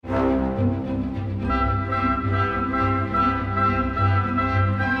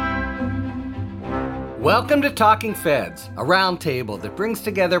Welcome to Talking Feds, a roundtable that brings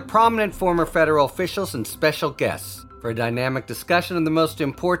together prominent former federal officials and special guests for a dynamic discussion of the most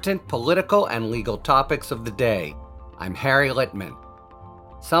important political and legal topics of the day. I'm Harry Litman.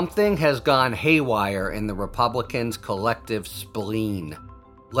 Something has gone haywire in the Republicans' collective spleen.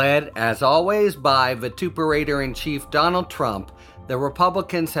 Led, as always, by vituperator-in-chief Donald Trump, the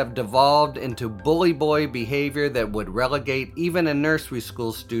Republicans have devolved into bully boy behavior that would relegate even a nursery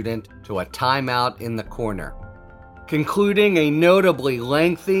school student to a timeout in the corner. Concluding a notably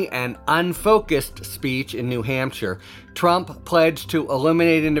lengthy and unfocused speech in New Hampshire, Trump pledged to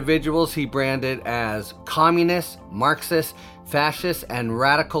eliminate individuals he branded as communists, Marxists, fascists, and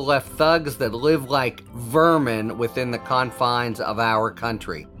radical left thugs that live like vermin within the confines of our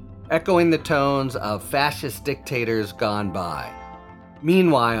country, echoing the tones of fascist dictators gone by.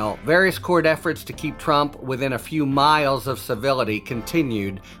 Meanwhile, various court efforts to keep Trump within a few miles of civility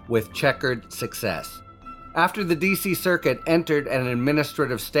continued with checkered success. After the D.C. Circuit entered an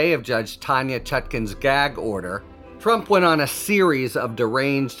administrative stay of Judge Tanya Chutkan's gag order, Trump went on a series of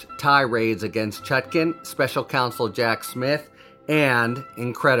deranged tirades against Chutkan, special counsel Jack Smith, and,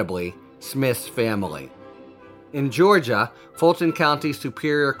 incredibly, Smith's family. In Georgia, Fulton County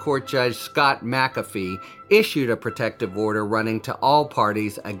Superior Court Judge Scott McAfee issued a protective order running to all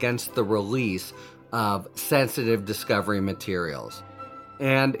parties against the release of sensitive discovery materials.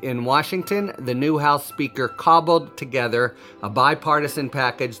 And in Washington, the new House Speaker cobbled together a bipartisan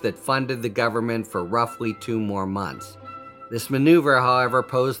package that funded the government for roughly 2 more months. This maneuver, however,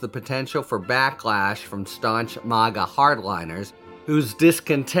 posed the potential for backlash from staunch MAGA hardliners, whose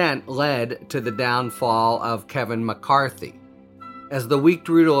discontent led to the downfall of Kevin McCarthy. As the week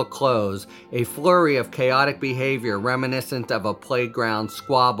drew to a close, a flurry of chaotic behavior reminiscent of a playground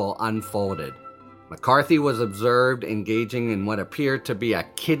squabble unfolded. McCarthy was observed engaging in what appeared to be a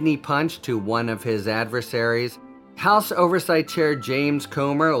kidney punch to one of his adversaries. House Oversight Chair James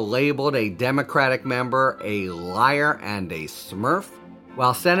Comer labeled a Democratic member a liar and a smurf,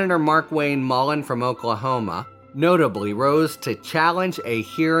 while Senator Mark Wayne Mullen from Oklahoma notably rose to challenge a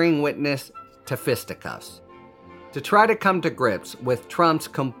hearing witness to fisticuffs. To try to come to grips with Trump's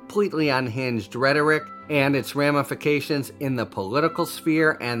completely unhinged rhetoric and its ramifications in the political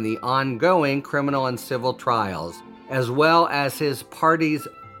sphere and the ongoing criminal and civil trials, as well as his party's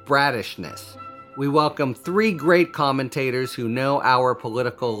brattishness, we welcome 3 great commentators who know our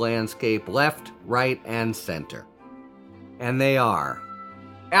political landscape left, right, and center. And they are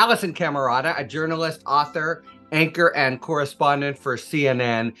Alisyn Camerota, a journalist, author, anchor, and correspondent for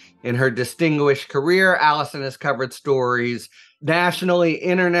CNN. In her distinguished career, Alisyn has covered stories nationally,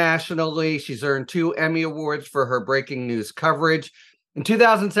 internationally. She's earned 2 Emmy Awards for her breaking news coverage. In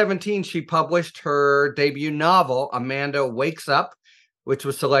 2017, she published her debut novel, Amanda Wakes Up, which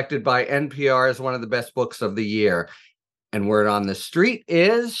was selected by NPR as one of the best books of the year. And word on the street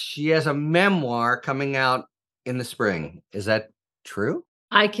is she has a memoir coming out in the spring. Is that true?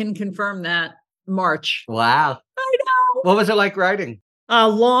 I can confirm that. March. Wow. I know. What was it like writing?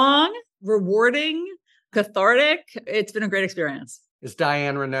 Long, rewarding, cathartic. It's been a great experience. Is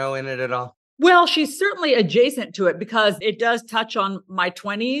Diane Renault in it at all? Well, she's certainly adjacent to it because it does touch on my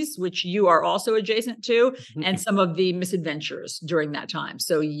 20s, which you are also adjacent to, and some of the misadventures during that time.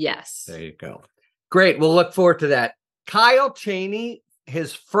 So yes. There you go. Great. We'll look forward to that. Kyle Cheney,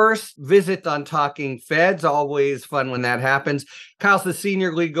 his first visit on Talking Feds, always fun when that happens. Kyle's the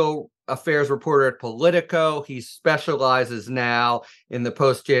senior legal affairs reporter at Politico. He specializes now in the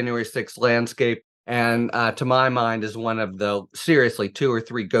post-January 6th landscape, and to my mind is one of the seriously 2 or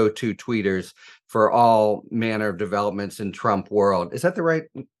 3 go-to tweeters for all manner of developments in Trump world. Is that the right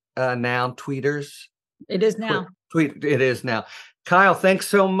noun, tweeters? It is now. It is now. Kyle, thanks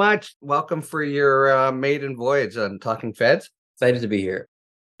so much. Welcome for your maiden voyage on Talking Feds. Excited to be here.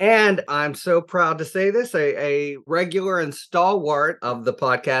 And I'm so proud to say this, a regular and stalwart of the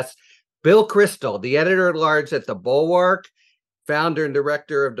podcast, Bill Kristol, the editor-at-large at The Bulwark, founder and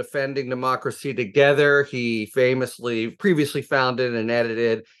director of Defending Democracy Together. He previously founded and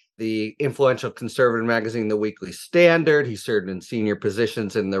edited the influential conservative magazine, The Weekly Standard. He served in senior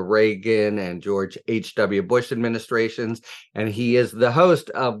positions in the Reagan and George H.W. Bush administrations. And he is the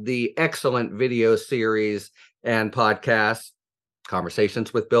host of the excellent video series and podcast,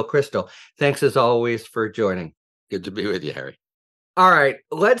 Conversations with Bill Kristol. Thanks, as always, for joining. Good to be with you, Harry. All right,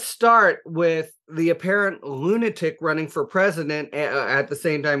 let's start with the apparent lunatic running for president at the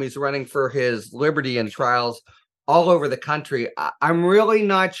same time he's running for his liberty and trials all over the country. I'm really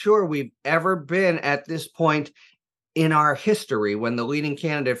not sure we've ever been at this point in our history when the leading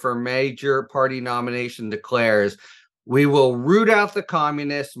candidate for a major party nomination declares, We will root out the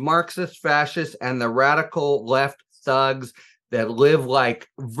communists, Marxist, fascists, and the radical left thugs that live like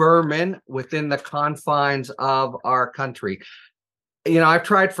vermin within the confines of our country. I've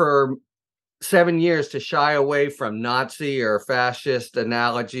tried for 7 years to shy away from Nazi or fascist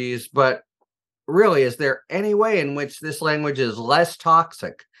analogies, but really, is there any way in which this language is less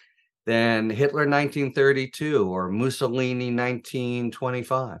toxic than Hitler 1932 or Mussolini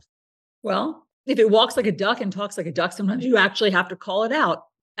 1925? Well, if it walks like a duck and talks like a duck, sometimes you actually have to call it out.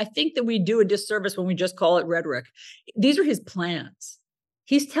 I think that we do a disservice when we just call it rhetoric. These are his plans.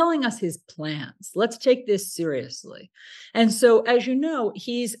 He's telling us his plans. Let's take this seriously. And so, as you know,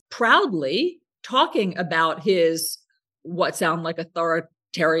 he's proudly talking about his what sound like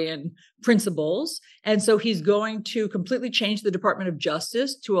authoritarian principles. And so he's going to completely change the Department of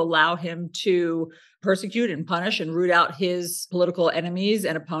Justice to allow him to persecute and punish and root out his political enemies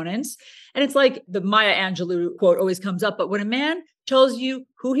and opponents. And it's like the Maya Angelou quote always comes up, but when a man tells you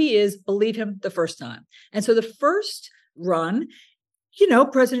who he is, believe him the first time. And so the first run,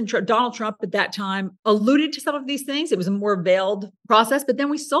 President Donald Trump at that time alluded to some of these things. It was a more veiled process, but then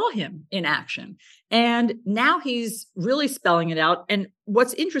we saw him in action. And now he's really spelling it out. And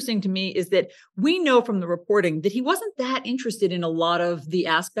what's interesting to me is that we know from the reporting that he wasn't that interested in a lot of the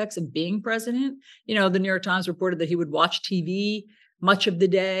aspects of being president. The New York Times reported that he would watch TV much of the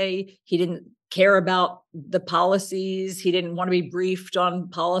day. He didn't care about the policies. He didn't want to be briefed on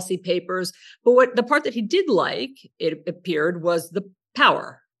policy papers. But what the part that he did like, it appeared, was the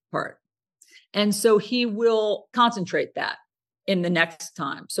power part. And so he will concentrate that in the next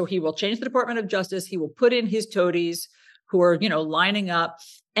time. So he will change the Department of Justice. He will put in his toadies who are, lining up.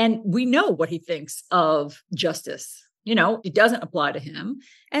 And we know what he thinks of justice. It doesn't apply to him.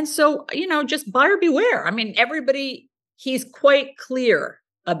 And so, just buyer beware. I mean, he's quite clear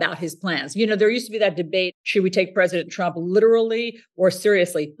about his plans. There used to be that debate, should we take President Trump literally or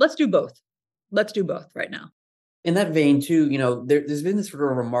seriously? Let's do both. Let's do both right now. In that vein, too, there's been this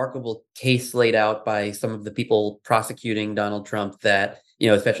sort of remarkable case laid out by some of the people prosecuting Donald Trump that,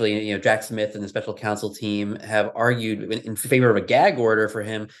 especially, Jack Smith and the special counsel team have argued in favor of a gag order for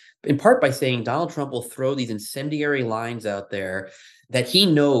him, in part by saying Donald Trump will throw these incendiary lines out there that he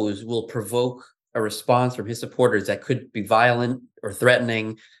knows will provoke a response from his supporters that could be violent or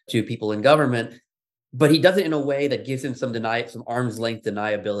threatening to people in government. But he does it in a way that gives him some arm's length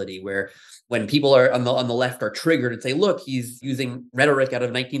deniability, where when people are on the left are triggered and say, look, he's using rhetoric out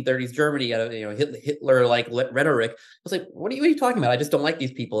of 1930s Germany, out of Hitler-like rhetoric. I was like, what are you talking about? I just don't like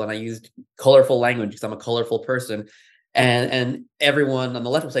these people. And I used colorful language because I'm a colorful person. And everyone on the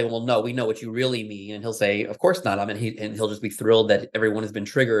left will say, well, no, we know what you really mean. And he'll say, of course not. And he'll just be thrilled that everyone has been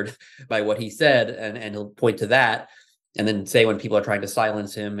triggered by what he said. And he'll point to that. And then say when people are trying to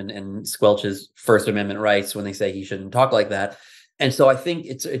silence him and squelch his First Amendment rights when they say he shouldn't talk like that. And so I think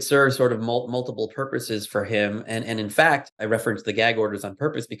it serves sort of multiple purposes for him. And in fact, I referenced the gag orders on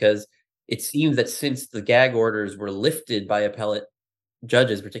purpose because it seems that since the gag orders were lifted by appellate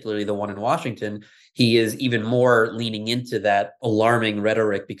judges, particularly the one in Washington, he is even more leaning into that alarming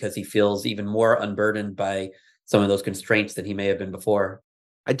rhetoric because he feels even more unburdened by some of those constraints than he may have been before.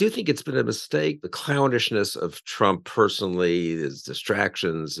 I do think it's been a mistake. The clownishness of Trump personally, his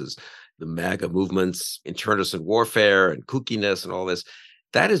distractions, the MAGA movements, internecine warfare and kookiness and all this,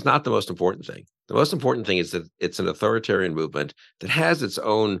 that is not the most important thing. The most important thing is that it's an authoritarian movement that has its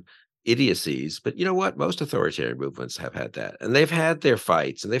own idiocies. But you know what? Most authoritarian movements have had that. And they've had their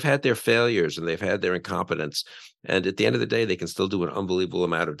fights and they've had their failures and they've had their incompetence. And at the end of the day, they can still do an unbelievable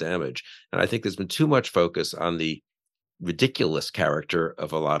amount of damage. And I think there's been too much focus on the ridiculous character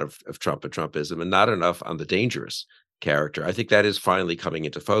of a lot of Trump and Trumpism and not enough on the dangerous character. I think that is finally coming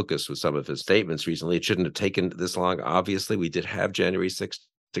into focus with some of his statements recently. It shouldn't have taken this long. Obviously, we did have January 6th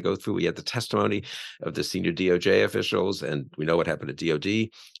to go through. We had the testimony of the senior DOJ officials, and we know what happened to DOD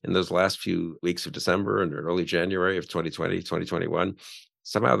in those last few weeks of December and early January of 2020, 2021.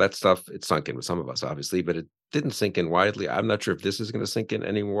 Somehow that stuff, it sunk in with some of us, obviously, but it didn't sink in widely. I'm not sure if this is going to sink in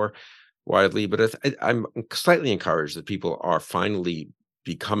anymore widely, but I'm slightly encouraged that people are finally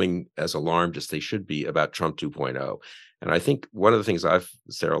becoming as alarmed as they should be about Trump 2.0. And I think one of the things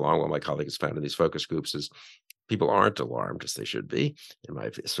Sarah Longwell, my colleague, has found in these focus groups is people aren't alarmed as they should be, in my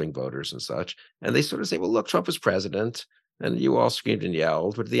swing voters and such. And they sort of say, well, look, Trump is president. And you all screamed and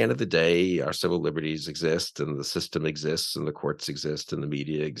yelled, but at the end of the day, our civil liberties exist and the system exists and the courts exist and the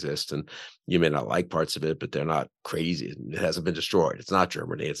media exist. And you may not like parts of it, but they're not crazy. It hasn't been destroyed. It's not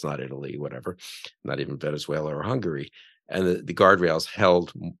Germany. It's not Italy, whatever, not even Venezuela or Hungary. And the guardrails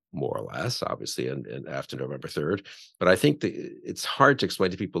held more or less, obviously, and after November 3rd. But I think it's hard to explain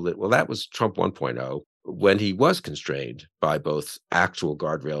to people that, well, that was Trump 1.0. when he was constrained by both actual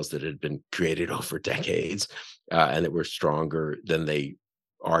guardrails that had been created over decades and that were stronger than they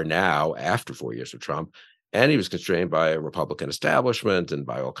are now after 4 years of Trump. And he was constrained by a Republican establishment and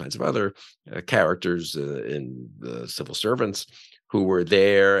by all kinds of other characters in the civil servants who were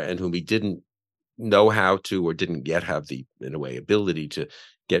there and whom he didn't know how to or didn't yet have the, in a way, ability to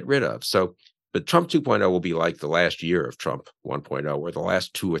get rid of. So, but Trump 2.0 will be like the last year of Trump 1.0 or the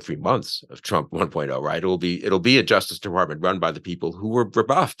last 2 or 3 months of Trump 1.0, right? It'll be a Justice Department run by the people who were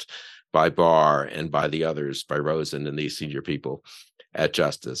rebuffed by Barr and by the others, by Rosen and these senior people at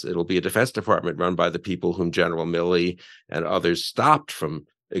Justice. It'll be a Defense Department run by the people whom General Milley and others stopped from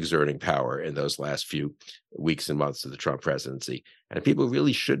exerting power in those last few weeks and months of the Trump presidency. And people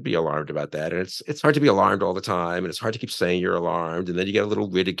really should be alarmed about that. And it's hard to be alarmed all the time. And it's hard to keep saying you're alarmed. And then you get a little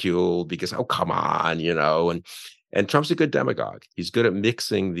ridiculed because, oh, come on, and Trump's a good demagogue. He's good at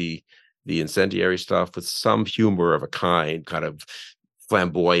mixing the incendiary stuff with some humor of a kind of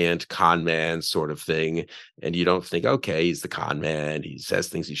flamboyant con man sort of thing. And you don't think, okay, he's the con man. He says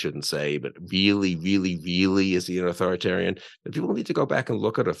things he shouldn't say, but really, really, really, is he an authoritarian? But people need to go back and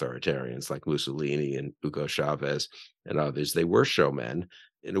look at authoritarians like Mussolini and Hugo Chavez and others. They were showmen.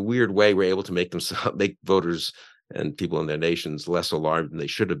 In a weird way, we're able to make voters and people in their nations less alarmed than they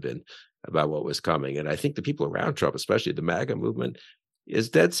should have been about what was coming. And I think the people around Trump, especially the MAGA movement, is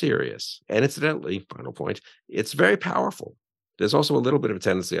dead serious. And incidentally, final point, it's very powerful. There's also a little bit of a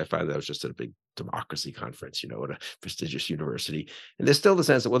tendency, I find that I was just at a big democracy conference, at a prestigious university. And there's still the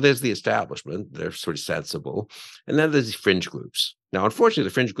sense that, well, there's the establishment, they're sort of sensible. And then there's these fringe groups. Now, unfortunately,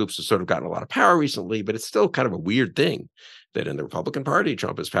 the fringe groups have sort of gotten a lot of power recently, but it's still kind of a weird thing that in the Republican Party,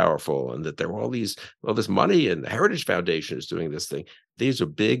 Trump is powerful and that there are all this money and the Heritage Foundation is doing this thing. These are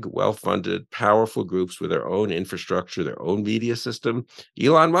big, well-funded, powerful groups with their own infrastructure, their own media system.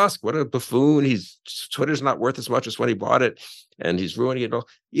 Elon Musk, what a buffoon. Twitter's not worth as much as when he bought it, and he's ruining it all.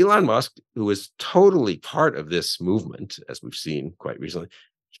 Elon Musk, who is totally part of this movement, as we've seen quite recently,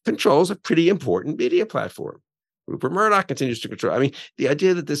 controls a pretty important media platform. Rupert Murdoch continues to control. I mean, the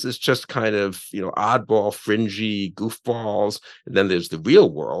idea that this is just kind of, oddball, fringy goofballs, and then there's the real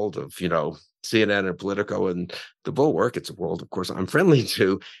world of, CNN and Politico and the Bulwark. It's a world, of course, I'm friendly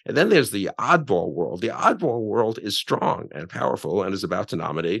to. And then there's the oddball world. The oddball world is strong and powerful and is about to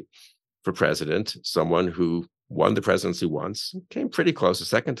nominate for president someone who won the presidency once, came pretty close a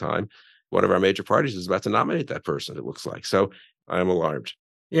second time. One of our major parties is about to nominate that person, it looks like. So I'm alarmed.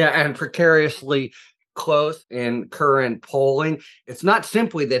 Yeah, and precariously close in current polling. It's not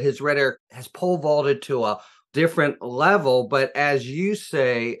simply that his rhetoric has pole vaulted to a different level, but as you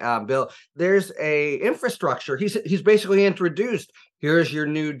say, Bill, there's a infrastructure. He's basically introduced. Here's your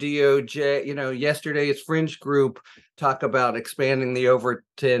new DOJ. Yesterday's fringe group talk about expanding the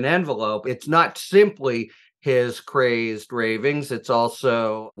Overton envelope. It's not simply his crazed ravings. It's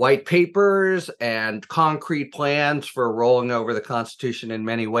also white papers and concrete plans for rolling over the Constitution in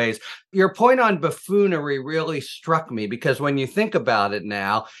many ways. Your point on buffoonery really struck me because when you think about it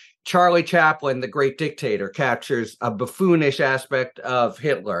now, Charlie Chaplin, the great dictator, captures a buffoonish aspect of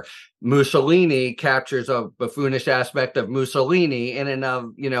Hitler. Mussolini captures a buffoonish aspect of Mussolini in and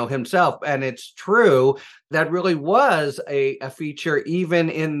of, himself. And it's true that really was a feature even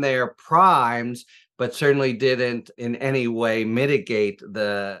in their primes, but certainly didn't in any way mitigate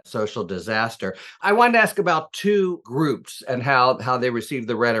the social disaster. I wanted to ask about two groups and how they received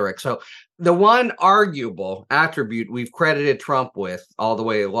the rhetoric. So the one arguable attribute we've credited Trump with all the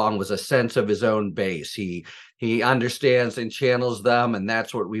way along was a sense of his own base. He understands and channels them, and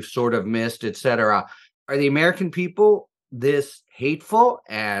that's what we've sort of missed, et cetera. Are the American people this hateful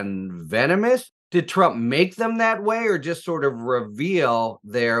and venomous? Did Trump make them that way or just sort of reveal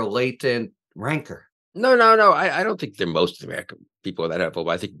their latent rancor? No. I don't think most of the American people are that hateful,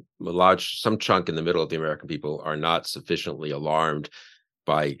 but I think some chunk in the middle of the American people are not sufficiently alarmed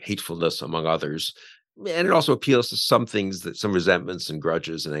by hatefulness among others. And it also appeals to some things, that some resentments and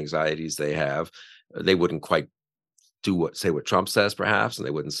grudges and anxieties they have. They wouldn't quite say what Trump says, perhaps, and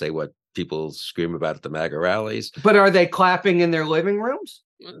they wouldn't say what people scream about at the MAGA rallies. But are they clapping in their living rooms?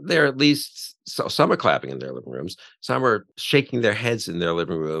 They're at least, some are clapping in their living rooms. Some are shaking their heads in their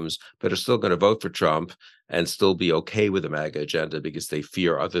living rooms, but are still going to vote for Trump and still be okay with the MAGA agenda because they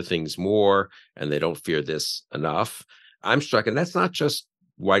fear other things more and they don't fear this enough. I'm struck, and that's not just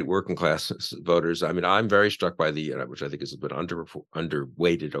white working class voters. I mean, I'm very struck by the, which I think has been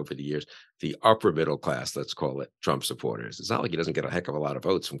underweighted over the years, the upper middle class, let's call it, Trump supporters. It's not like he doesn't get a heck of a lot of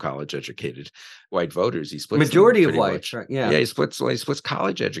votes from college educated white voters. He splits majority of whites, right? Yeah, he splits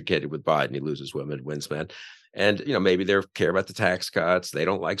college educated with Biden. He loses women, wins men. And, maybe they care about the tax cuts. They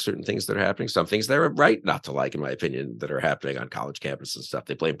don't like certain things that are happening. Some things they're right not to like, in my opinion, that are happening on college campuses and stuff.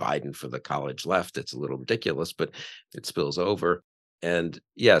 They blame Biden for the college left. It's a little ridiculous, but it spills over. And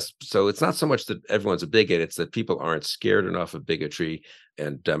yes, so it's not so much that everyone's a bigot. It's that people aren't scared enough of bigotry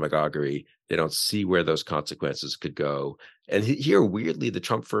and demagoguery. They don't see where those consequences could go. And here, weirdly, the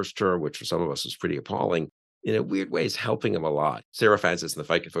Trump first term, which for some of us is pretty appalling, in a weird way, is helping him a lot. Sarah finds this in the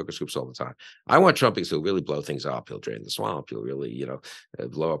fight focus groups all the time. I want Trump because he'll really blow things up. He'll drain the swamp. He'll really,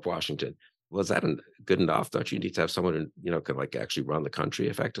 blow up Washington. Well, is that good enough? Don't you need to have someone who, can actually run the country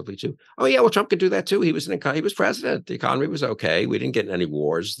effectively too? Oh yeah, well, Trump could do that too. He was president. The economy was okay. We didn't get in any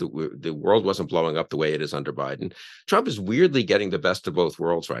wars. The world wasn't blowing up the way it is under Biden. Trump is weirdly getting the best of both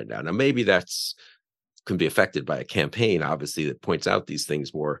worlds right now. Now, maybe that's can be affected by a campaign, obviously, that points out these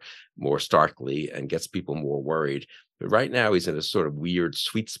things more starkly and gets people more worried. But right now, he's in a sort of weird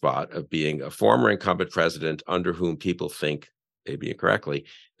sweet spot of being a former incumbent president under whom people think, maybe incorrectly,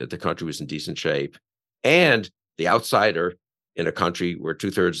 that the country was in decent shape, and the outsider in a country where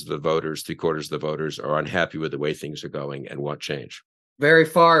 2/3 of the voters, 3/4 of the voters are unhappy with the way things are going and want change. Very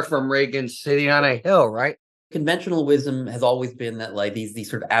far from Reagan sitting on a hill, right? Conventional wisdom has always been that these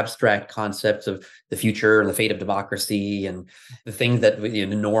sort of abstract concepts of the future and the fate of democracy and the things that the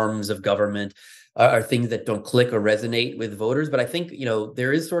norms of government are things that don't click or resonate with voters. But I think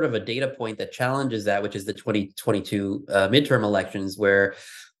there is sort of a data point that challenges that, which is the 2022 midterm elections, where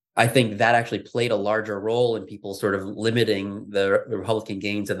I think that actually played a larger role in people sort of limiting the Republican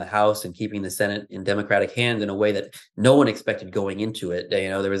gains in the House and keeping the Senate in Democratic hands in a way that no one expected going into it.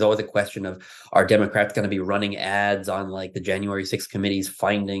 There was always a question of, are Democrats going to be running ads on the January 6th committee's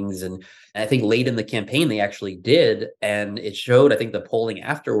findings? And I think late in the campaign, they actually did. And it showed, I think the polling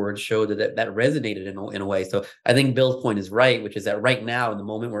afterwards showed that resonated in a way. So I think Bill's point is right, which is that right now, in the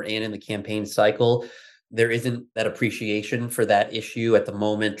moment we're in the campaign cycle, there isn't that appreciation for that issue at the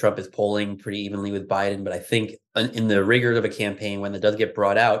moment. Trump is polling pretty evenly with Biden, but I think in the rigor of a campaign, when it does get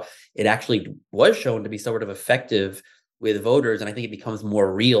brought out, it actually was shown to be sort of effective with voters. And I think it becomes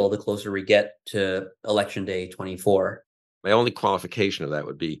more real the closer we get to Election Day 24. My only qualification of that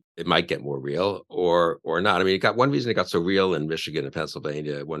would be it might get more real or not. I mean, one reason it got so real in Michigan and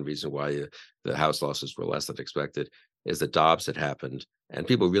Pennsylvania, one reason why the House losses were less than expected, is that Dobbs had happened, and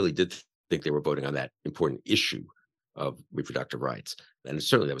people really did think they were voting on that important issue of reproductive rights. And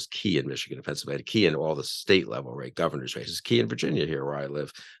certainly that was key in Michigan and Pennsylvania, key in all the state level, right? Governor's races, key in Virginia here where I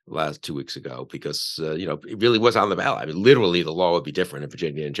live last 2 weeks ago, because, it really was on the ballot. I mean, literally the law would be different in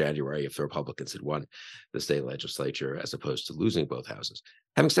Virginia in January if the Republicans had won the state legislature as opposed to losing both houses.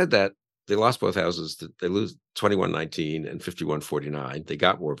 Having said that, they lost both houses. They lose 21-19 and 51-49. They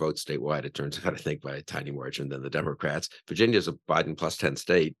got more votes statewide, it turns out, I think, by a tiny margin than the Democrats. Virginia's a Biden plus 10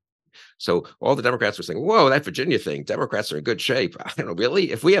 state. So all the Democrats were saying, whoa, that Virginia thing, Democrats are in good shape. I don't know,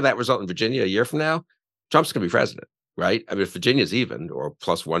 really? If we have that result in Virginia a year from now, Trump's going to be president, right? I mean, if Virginia's even or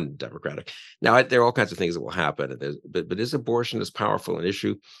plus one Democratic. Now, there are all kinds of things that will happen. But is abortion as powerful an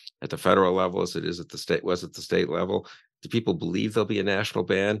issue at the federal level as it is at the state level? Do people believe there'll be a national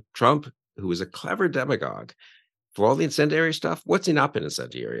ban? Trump, who is a clever demagogue, for all the incendiary stuff, what's he not been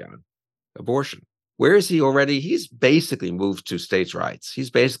incendiary on? Abortion. Where is he already? He's basically moved to states' rights.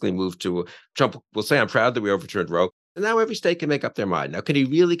 He's basically moved to Trump will say, I'm proud that we overturned Roe. And now every state can make up their mind. Now, can he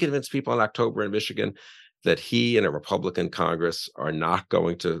really convince people in October in Michigan that he and a Republican Congress are not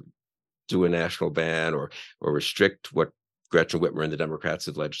going to do a national ban or restrict what Gretchen Whitmer and the Democrats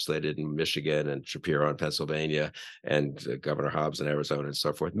have legislated in Michigan and Shapiro in Pennsylvania and Governor Hobbs in Arizona and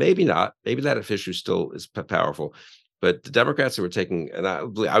so forth? Maybe not. Maybe that issue still is powerful. But the Democrats who were taking, and I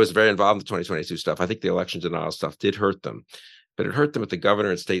was very involved in the 2022 stuff. I think the election denial stuff did hurt them, but it hurt them at the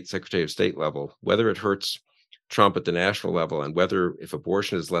governor and state secretary of state level. Whether it hurts Trump at the national level and whether if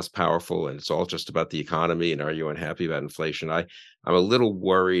abortion is less powerful and it's all just about the economy and are you unhappy about inflation, I'm a little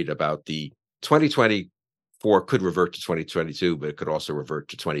worried about the 2024 could revert to 2022, but it could also revert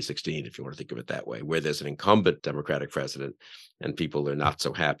to 2016 if you want to think of it that way, where there's an incumbent Democratic president and people are not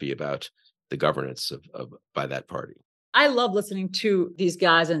so happy about the governance of by that party. I love listening to these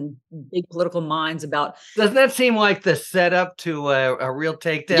guys and big political minds about. Doesn't that seem like the setup to a real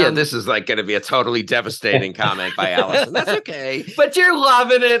takedown? Yeah, this is going to be a totally devastating comment by Allison. That's okay. But you're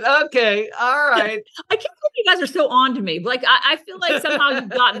loving it. Okay. All right. I can't believe you guys are so on to me. I feel like somehow you've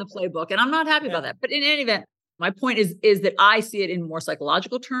gotten the playbook and I'm not happy about that. But in any event, my point is that I see it in more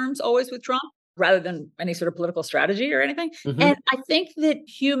psychological terms always with Trump, rather than any sort of political strategy or anything. Mm-hmm. And I think that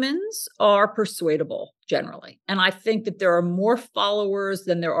humans are persuadable generally. And I think that there are more followers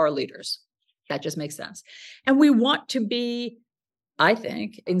than there are leaders. That just makes sense. And we want to be, I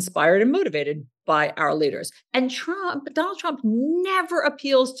think, inspired and motivated by our leaders. And Donald Trump never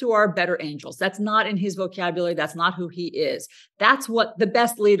appeals to our better angels. That's not in his vocabulary. That's not who he is. That's what the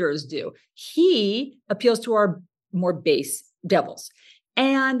best leaders do. He appeals to our more base devils.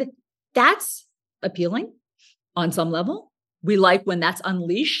 And that's appealing on some level. We like when that's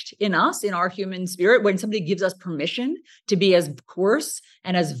unleashed in us, in our human spirit, when somebody gives us permission to be as coarse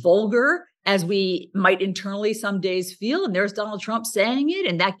and as vulgar as we might internally some days feel. And there's Donald Trump saying it,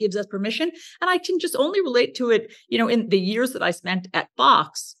 and that gives us permission. And I can just only relate to it, in the years that I spent at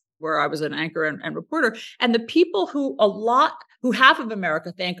Fox, where I was an anchor and reporter, and the people who half of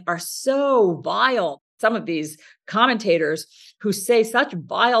America think are so vile. Some of these commentators who say such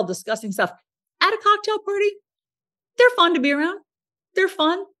vile, disgusting stuff at a cocktail party, they're fun to be around. They're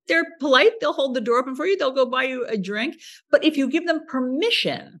fun. They're polite. They'll hold the door open for you. They'll go buy you a drink. But if you give them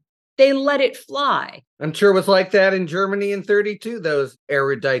permission, they let it fly. I'm sure it was like that in Germany in 32, those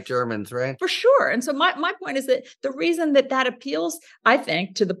erudite Germans, right? For sure. And so my point is that the reason that appeals, I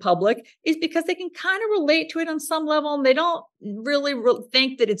think, to the public is because they can kind of relate to it on some level, and they don't really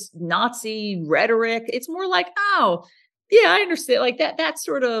think that it's Nazi rhetoric. It's more like, oh, yeah, I understand. Like that's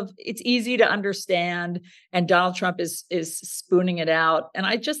sort of, it's easy to understand. And Donald Trump is spooning it out. And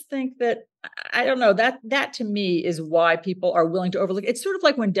I just think that, I don't know, that to me is why people are willing to overlook. It's sort of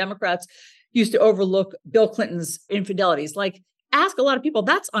like when Democrats used to overlook Bill Clinton's infidelities. Like, ask a lot of people,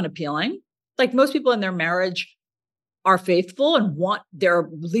 that's unappealing. Like, most people in their marriage are faithful and want their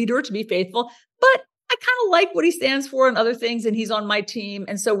leader to be faithful. But I kind of like what he stands for and other things, and he's on my team.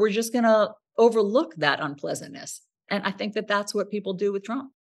 And so we're just going to overlook that unpleasantness. And I think that that's what people do with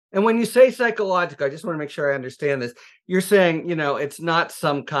Trump. And when you say psychological, I just want to make sure I understand this. You're saying, it's not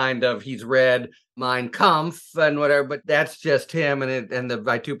some kind of he's read Mein Kampf and whatever, but that's just him, and the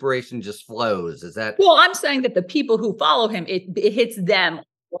vituperation just flows. Is that? Well, I'm saying that the people who follow him, it hits them on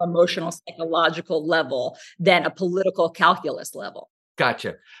a more emotional, psychological level than a political calculus level.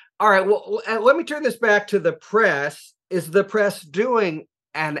 Gotcha. All right. Well, let me turn this back to the press. Is the press doing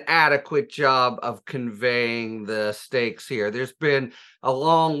an adequate job of conveying the stakes here? There's been,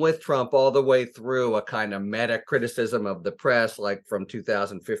 along with Trump, all the way through a kind of meta criticism of the press, like from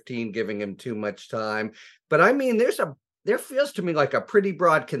 2015, giving him too much time. But I mean, there feels to me like a pretty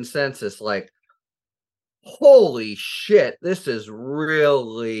broad consensus, like, holy shit, this is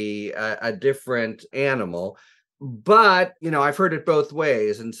really a different animal. But, I've heard it both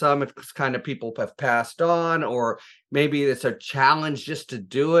ways, and some it's kind of people have passed on, or maybe it's a challenge just to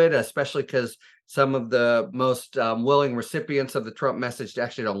do it, especially because some of the most willing recipients of the Trump message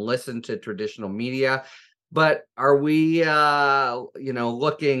actually don't listen to traditional media. But are we,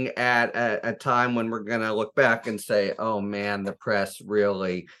 looking at a time when we're going to look back and say, oh, man, the press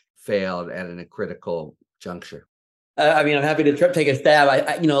really failed at a critical juncture? I'm happy to take a stab.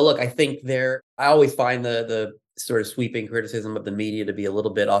 I think I always find the sort of sweeping criticism of the media to be a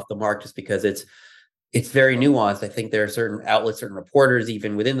little bit off the mark, just because it's very nuanced. I think there are certain outlets, certain reporters,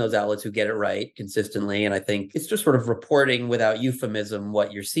 even within those outlets, who get it right consistently. And I think it's just sort of reporting without euphemism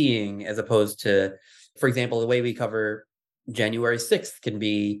what you're seeing, as opposed to, for example, the way we cover January 6th can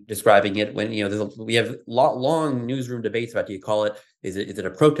be describing it when, we have long newsroom debates about, do you call it, is it a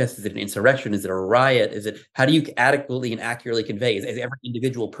protest? Is it an insurrection? Is it a riot? How do you adequately and accurately convey? Is every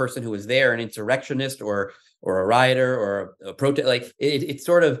individual person who is there an insurrectionist or a rioter or a protest? Like it's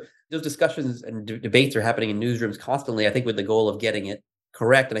sort of, those discussions and debates are happening in newsrooms constantly, I think, with the goal of getting it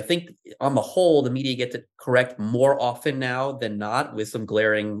correct. And I think on the whole, the media gets it correct more often now than not, with some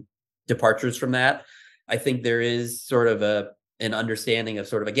glaring departures from that. I think there is sort of an understanding of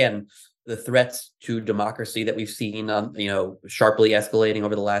sort of, again, the threats to democracy that we've seen sharply escalating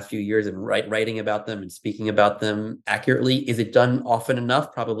over the last few years, and writing about them and speaking about them accurately. Is it done often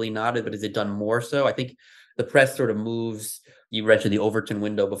enough? Probably not, but is it done more so? I think the press sort of moves. You mentioned the Overton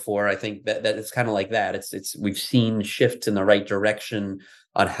window before. I think that it's kind of like that. It's we've seen shifts in the right direction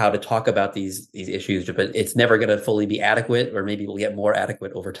on how to talk about these issues, but it's never going to fully be adequate, or maybe we'll get more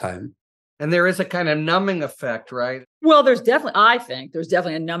adequate over time. And there is a kind of numbing effect, right? Well, I think there's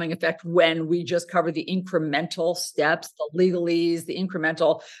definitely a numbing effect when we just cover the incremental steps, the legalese, the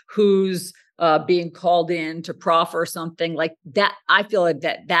incremental who's being called in to proffer something like that. I feel like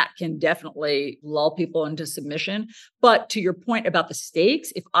that can definitely lull people into submission. But to your point about the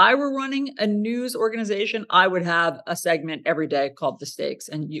stakes, if I were running a news organization, I would have a segment every day called The Stakes,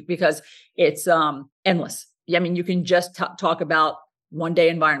 because it's endless. You can just talk about one day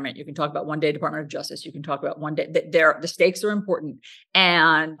environment. You can talk about one day Department of Justice. You can talk about one day. The stakes are important,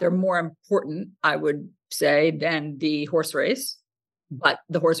 and they're more important, I would say, than the horse race, But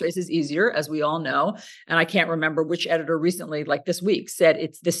the horse race is easier, as we all know. And I can't remember which editor recently, like this week, said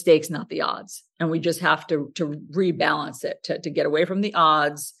it's the stakes, not the odds. And we just have to rebalance it to get away from the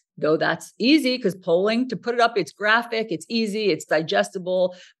odds, though that's easy because polling, to put it up, it's graphic, it's easy, it's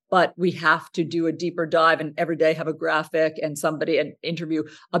digestible. But we have to do a deeper dive and every day have a graphic and an interview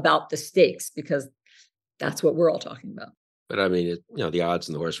about the stakes, because that's what we're all talking about. But I mean, the odds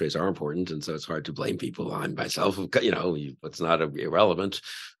in the horse race are important. And so it's hard to blame people on myself. It's not irrelevant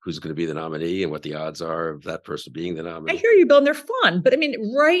who's going to be the nominee and what the odds are of that person being the nominee. I hear you, Bill, and they're fun. But I mean,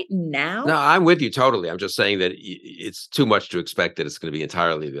 right now. No, I'm with you totally. I'm just saying that it's too much to expect that it's going to be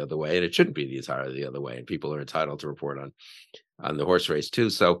entirely the other way. And it shouldn't be entirely the other way. And people are entitled to report on the horse race too.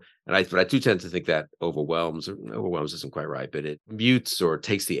 So, but I do tend to think that overwhelms isn't quite right, but it mutes or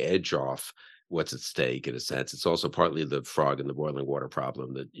takes the edge off what's at stake in a sense. It's also partly the frog in the boiling water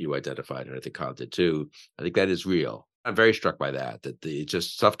problem that you identified, and I think Kant did too. I think that is real. I'm very struck by that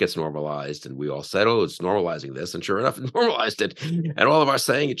just stuff gets normalized, and we all said, oh, it's normalizing this. And sure enough, it normalized it. And all of us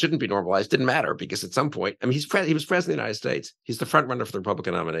saying it shouldn't be normalized didn't matter, because at some point, I mean, he was president of the United States. He's the front runner for the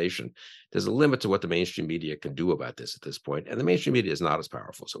Republican nomination. There's a limit to what the mainstream media can do about this at this point. And the mainstream media is not as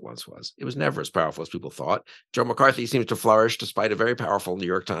powerful as it once was. It was never as powerful as people thought. Joe McCarthy seems to flourish despite a very powerful New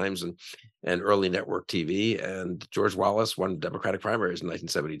York Times and early network TV. And George Wallace won Democratic primaries in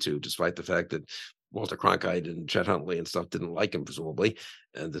 1972, despite the fact that Walter Cronkite and Chet Huntley and stuff didn't like him, presumably.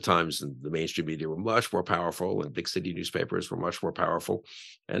 And the Times and the mainstream media were much more powerful, and big city newspapers were much more powerful,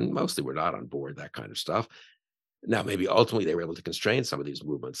 and mostly were not on board that kind of stuff. Now, maybe ultimately they were able to constrain some of these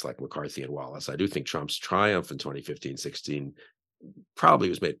movements like McCarthy and Wallace. I do think Trump's triumph in 2015-16 probably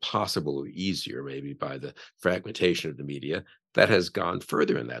was made possible or easier maybe by the fragmentation of the media that has gone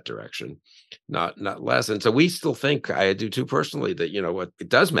further in that direction, not less. And so we still think, I do too personally, that what it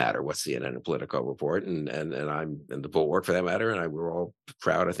does matter what CNN and Politico report, and I'm in the Bulwark for that matter, and we're all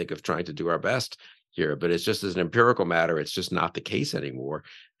proud, I think, of trying to do our best here. But it's just as an empirical matter, it's just not the case anymore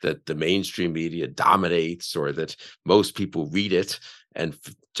that the mainstream media dominates, or that most people read it, and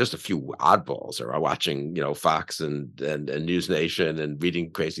just a few oddballs are watching, Fox and News Nation and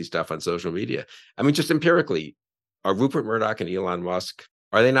reading crazy stuff on social media. I mean, just empirically, are Rupert Murdoch and Elon Musk,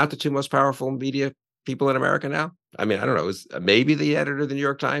 are they not the two most powerful media people in America now? I mean, I don't know. Maybe the editor of the New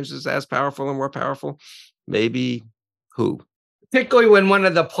York Times is as powerful and more powerful. Maybe who? Particularly when one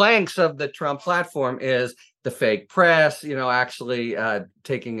of the planks of the Trump platform is the fake press, actually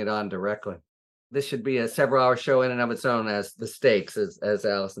taking it on directly. This should be a several-hour show in and of its own, as the stakes, as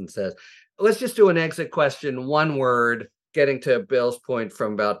Allison says. Let's just do an exit question, one word, getting to Bill's point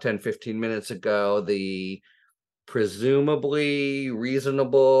from about 10, 15 minutes ago, the presumably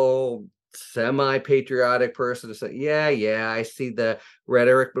reasonable, semi-patriotic person to say, yeah, I see the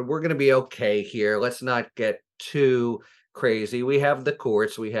rhetoric, but we're going to be okay here. Let's not get too crazy. We have the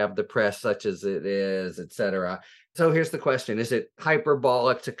courts, we have the press such as it is, etc. So here's the question. Is it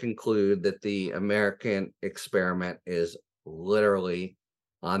hyperbolic to conclude that the American experiment is literally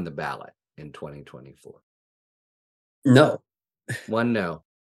on the ballot in 2024? No. One no.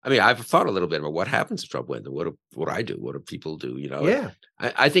 I mean, I've thought a little bit about what happens if Trump wins. What do I do? What do people do? Yeah.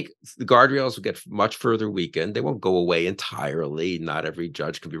 I think the guardrails will get much further weakened. They won't go away entirely. Not every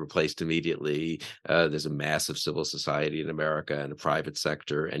judge can be replaced immediately. There's a massive civil society in America, and a private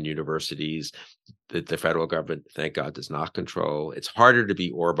sector and universities that the federal government, thank God, does not control. It's harder to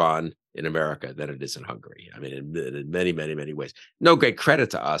be Orban in America than it is in Hungary. I mean, in many, many, many ways. No great credit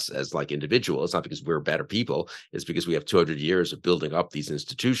to us as like individuals. It's not because we're better people. It's because we have 200 years of building up these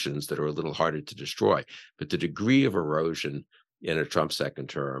institutions that are a little harder to destroy. But the degree of erosion in a Trump second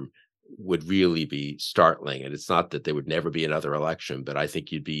term would really be startling. And it's not that there would never be another election, but I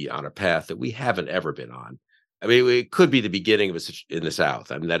think you'd be on a path that we haven't ever been on. I mean, it could be the beginning of in the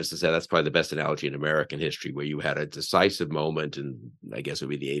South. I mean, that is to say, that's probably the best analogy in American history, where you had a decisive moment, and I guess it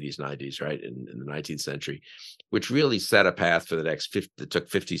would be the 80s, 90s, right, in the 19th century, which really set a path for the next 50, that took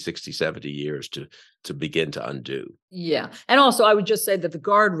 50, 60, 70 years to begin to undo. Yeah. And also, I would just say that the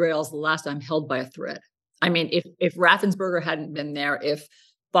guardrails the last time held by a thread. I mean, if Raffensperger hadn't been there, if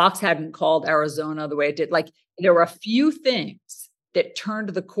Fox hadn't called Arizona the way it did, like, there were a few things that turned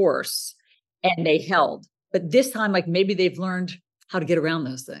the course and they held. But this time, like, maybe they've learned how to get around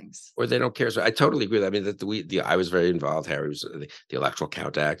those things. Or they don't care. So I totally agree. I mean, that I was very involved. Harry was the Electoral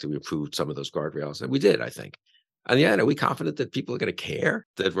Count Act, and we approved some of those guardrails, and we did, I think. And yeah, are we confident that people are going to care?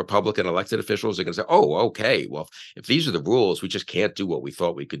 That Republican elected officials are going to say, oh, okay, well, if these are the rules, we just can't do what we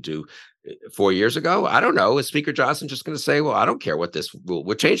thought we could do 4 years ago? I don't know. Is Speaker Johnson just going to say, well, I don't care what this rule,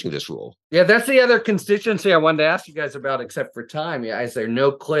 we're changing this rule? Yeah, that's the other constituency I wanted to ask you guys about, except for time. Yeah, is there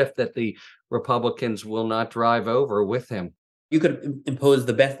no cliff that the Republicans will not drive over with him? You could impose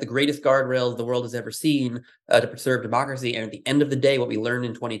the greatest guardrails the world has ever seen to preserve democracy. And at the end of the day, what we learned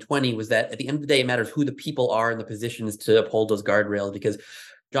in 2020 was that at the end of the day, it matters who the people are in the positions to uphold those guardrails, because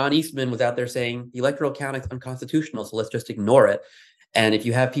John Eastman was out there saying the electoral count is unconstitutional, so let's just ignore it. And if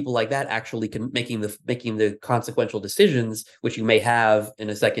you have people like that actually making the consequential decisions, which you may have in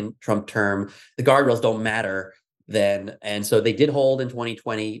a second Trump term, the guardrails don't matter then. And so they did hold in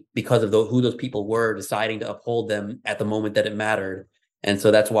 2020 because of who those people were deciding to uphold them at the moment that it mattered. And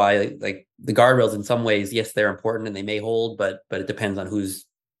so that's why, like, the guardrails in some ways, yes, they're important and they may hold, but it depends on who's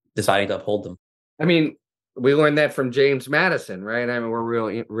deciding to uphold them. I mean, we learned that from James Madison, right? I mean,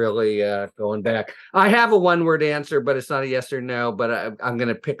 we're really going back. I have a one-word answer, but it's not a yes or no, but I'm going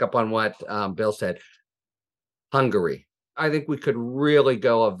to pick up on what Bill said. Hungary. I think we could really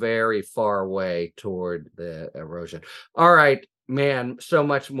go a very far way toward the erosion. All right, man, so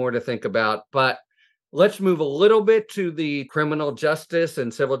much more to think about, but let's move a little bit to the criminal justice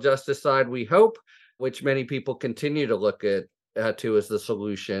and civil justice side, we hope, which many people continue to look at to as the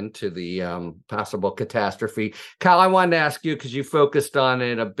solution to the possible catastrophe. Kyle, I wanted to ask you, because you focused on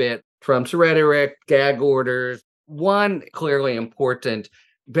it a bit, Trump's rhetoric, gag orders. One clearly important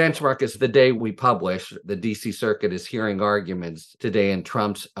benchmark is the day we publish. The DC Circuit is hearing arguments today in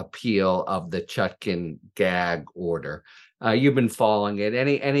Trump's appeal of the Chutkan gag order. You've been following it.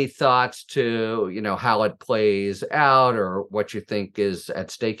 Any thoughts to how it plays out or what you think is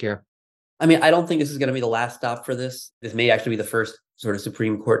at stake here? I mean, I don't think this is going to be the last stop for this. This may actually be the first sort of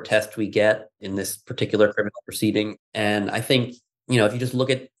Supreme Court test we get in this particular criminal proceeding. And I think, if you just look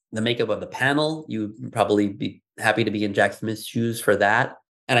at the makeup of the panel, you'd probably be happy to be in Jack Smith's shoes for that.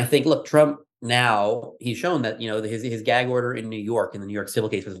 And I think, look, Trump now, he's shown that, his gag order in New York, in the New York civil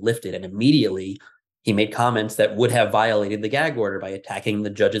case, was lifted. And immediately he made comments that would have violated the gag order by attacking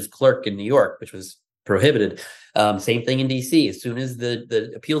the judge's clerk in New York, which was prohibited. Same thing in DC. As soon as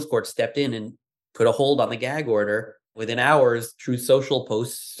the appeals court stepped in and put a hold on the gag order, within hours, Truth Social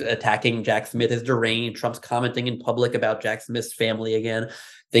posts attacking Jack Smith as deranged, Trump's commenting in public about Jack Smith's family again,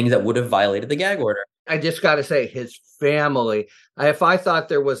 things that would have violated the gag order. I just got to say, his family, if I thought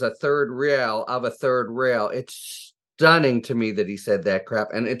there was a third rail of a third rail, it's stunning to me that he said that crap,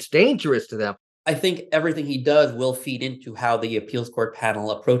 and it's dangerous to them. I think everything he does will feed into how the appeals court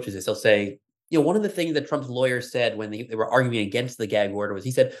panel approaches this. They'll say, one of the things that Trump's lawyers said when they were arguing against the gag order was,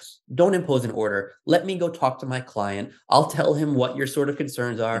 he said, don't impose an order. Let me go talk to my client. I'll tell him what your sort of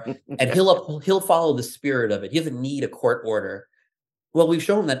concerns are, and he'll follow the spirit of it. He doesn't need a court order. Well, we've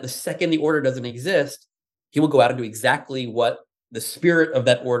shown that the second the order doesn't exist, he will go out and do exactly what the spirit of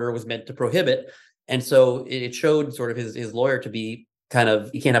that order was meant to prohibit. And so it showed sort of his lawyer to be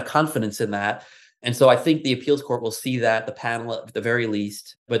you can't have confidence in that. And so I think the appeals court will see that, the panel at the very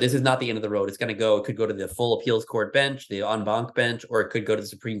least. But this is not the end of the road. It could go to the full appeals court bench, the en banc bench, or it could go to the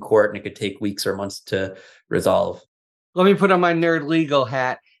Supreme Court, and it could take weeks or months to resolve. Let me put on my nerd legal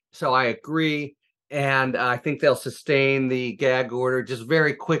hat. So I agree. And I think they'll sustain the gag order. Just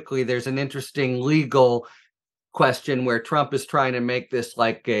very quickly, there's an interesting legal question where Trump is trying to make this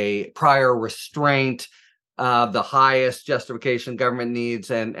like a prior restraint, the highest justification government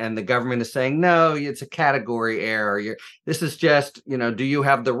needs, and the government is saying, no, it's a category error. This is just, do you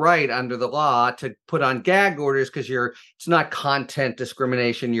have the right under the law to put on gag orders, because it's not content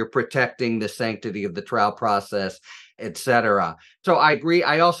discrimination, you're protecting the sanctity of the trial process, etc. So I agree.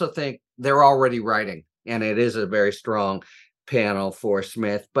 I also think they're already writing, and it is a very strong panel for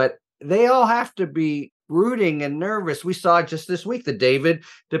Smith, but they all have to be brooding and nervous. We saw just this week the David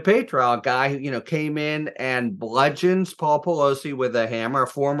DePetro guy who came in and bludgeons Paul Pelosi with a hammer, a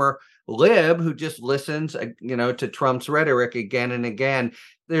former lib who just listens to Trump's rhetoric again and again.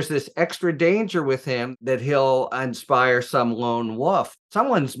 There's this extra danger with him that he'll inspire some lone wolf.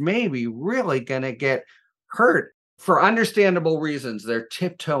 Someone's maybe really going to get hurt for understandable reasons. They're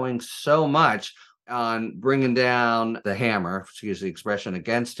tiptoeing so much on bringing down the hammer, excuse the expression,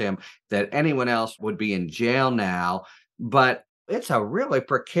 against him, that anyone else would be in jail now. But it's a really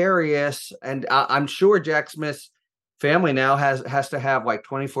precarious, and I'm sure Jack Smith's family now has to have like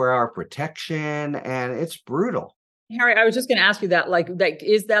 24-hour protection, and it's brutal. Harry, I was just going to ask you that, like,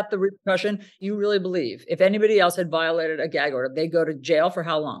 is that the repercussion you really believe? If anybody else had violated a gag order, they go to jail for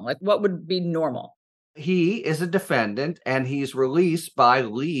how long? Like, what would be normal? He is a defendant, and he's released by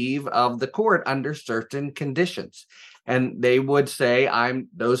leave of the court under certain conditions. And they would say,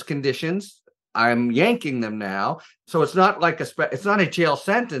 those conditions, I'm yanking them now. So it's not like it's not a jail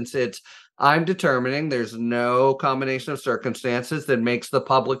sentence. It's, I'm determining there's no combination of circumstances that makes the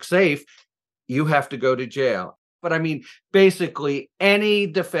public safe. You have to go to jail. But I mean, basically any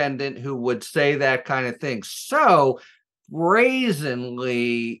defendant who would say that kind of thing. So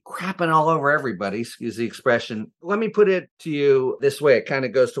brazenly crapping all over everybody, excuse the expression. Let me put it to you this way. It kind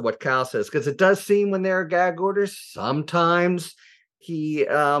of goes to what Kyle says, because it does seem when there are gag orders, sometimes he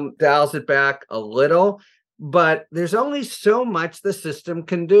dials it back a little. But there's only so much the system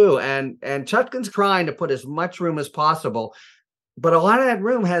can do. And Chutkan's trying to put as much room as possible. But a lot of that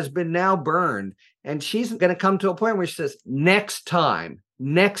room has been now burned. And she's going to come to a point where she says, next time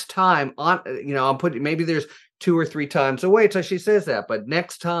on, I'm putting, maybe there's 2 or 3 times away till she says that, but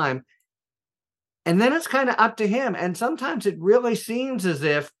next time. And then it's kind of up to him. And sometimes it really seems as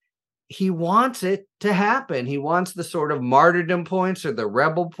if he wants it to happen. He wants the sort of martyrdom points or the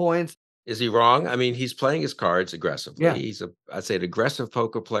rebel points. Is he wrong? I mean, he's playing his cards aggressively. Yeah. He's I'd say an aggressive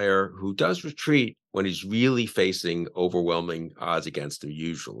poker player who does retreat when he's really facing overwhelming odds against him,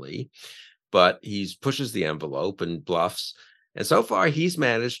 usually. But he pushes the envelope and bluffs. And so far, he's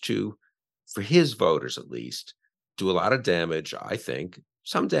managed to, for his voters at least, do a lot of damage, I think.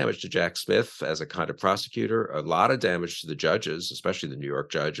 Some damage to Jack Smith as a kind of prosecutor, a lot of damage to the judges, especially the New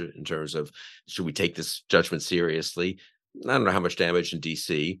York judge, in terms of, should we take this judgment seriously? I don't know how much damage in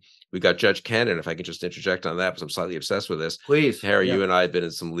D.C. We got Judge Cannon, if I can just interject on that, because I'm slightly obsessed with this. Please. Harry, you and I have been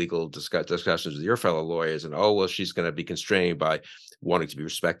in some legal discussions with your fellow lawyers, and she's going to be constrained by wanting to be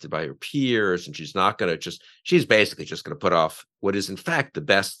respected by her peers, and she's not going to she's basically just going to put off what is in fact the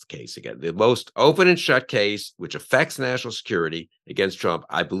best case again, the most open and shut case, which affects national security against Trump.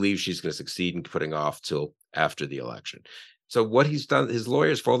 I believe she's going to succeed in putting off till after the election. So what he's done, his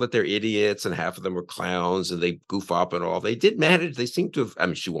lawyers, for all that they're idiots and half of them are clowns and they goof up and all, they did manage. They seem to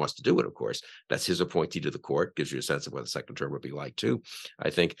have, she wants to do it, of course. That's his appointee to the court. Gives you a sense of what the second term would be like, too. I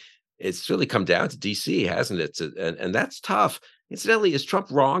think it's really come down to D.C., hasn't it? And that's tough. Incidentally, is Trump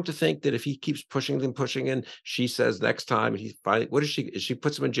wrong to think that if he keeps pushing and she says next time, he finally, what is she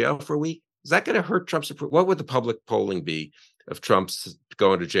puts him in jail for a week? Is that going to hurt Trump's approval? What would the public polling be if Trump's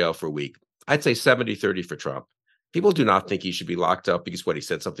going to jail for a week? I'd say 70-30 for Trump. People do not think he should be locked up because he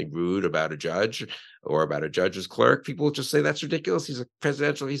said something rude about a judge or about a judge's clerk. People just say that's ridiculous. He's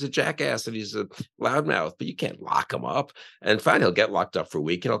a jackass and he's a loudmouth, but you can't lock him up. And fine, he'll get locked up for a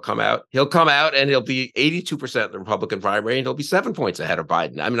week and he'll come out and he'll be 82% in the Republican primary and he'll be 7 points ahead of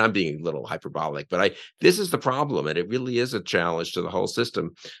Biden. I mean, I'm being a little hyperbolic, but this is the problem. And it really is a challenge to the whole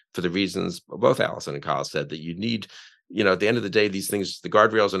system for the reasons both Allison and Kyle said, that you need, at the end of the day, these things, the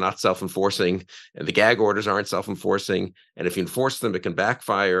guardrails are not self-enforcing and the gag orders aren't self-enforcing. And if you enforce them, it can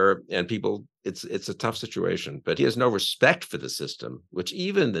backfire and people, it's a tough situation. But he has no respect for the system, which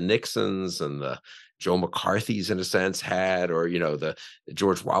even the Nixons and the Joe McCarthy's in a sense had, or, the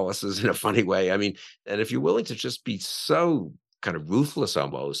George Wallace's in a funny way. I mean, and if you're willing to just be so kind of ruthless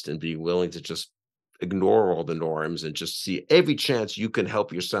almost and be willing to just ignore all the norms and just see every chance you can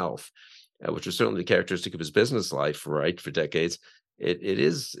help yourself, which was certainly the characteristic of his business life, right, for decades,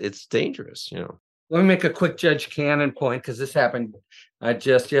 it's dangerous, Let me make a quick Judge Cannon point, because this happened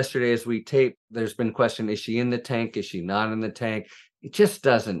just yesterday as we tape. There's been question, is she in the tank? Is she not in the tank? It just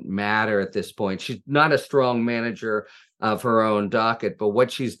doesn't matter at this point. She's not a strong manager of her own docket, but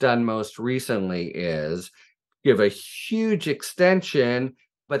what she's done most recently is give a huge extension,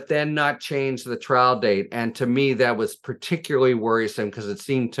 but then not change the trial date. And to me, that was particularly worrisome because it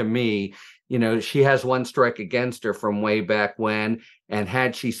seemed to me, she has one strike against her from way back when. And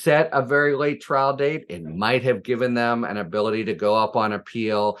had she set a very late trial date, it might have given them an ability to go up on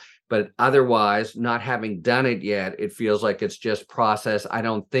appeal. But otherwise, not having done it yet, it feels like it's just process. I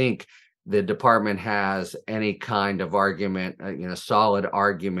don't think the department has any kind of argument, solid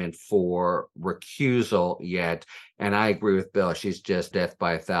argument for recusal yet. And I agree with Bill. She's just death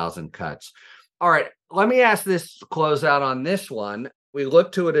by 1,000 cuts. All right, let me ask this to close out on this one. We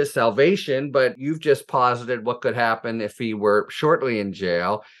look to it as salvation, but you've just posited what could happen if he were shortly in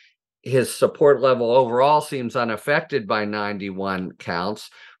jail. His support level overall seems unaffected by 91 counts.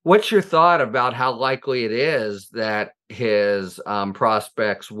 What's your thought about how likely it is that his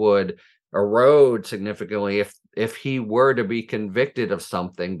prospects would erode significantly if he were to be convicted of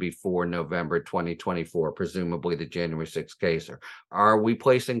something before November 2024, presumably the January 6th case? Or are we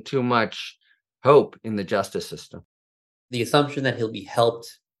placing too much hope in the justice system? The assumption that he'll be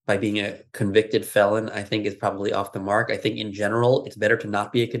helped by being a convicted felon, I think, is probably off the mark. I think in general, it's better to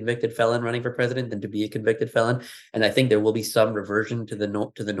not be a convicted felon running for president than to be a convicted felon. And I think there will be some reversion to the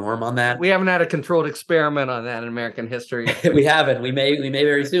norm on that. We haven't had a controlled experiment on that in American history. We haven't. We may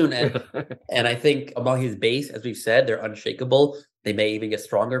very soon. And I think among his base, as we've said, they're unshakable. They may even get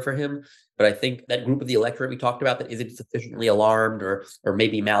stronger for him. But I think that group of the electorate we talked about that isn't sufficiently alarmed or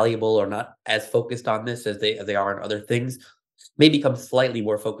maybe malleable or not as focused on this as they are on other things, may become slightly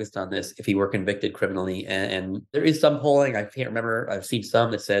more focused on this if he were convicted criminally. And there is some polling, I can't remember, I've seen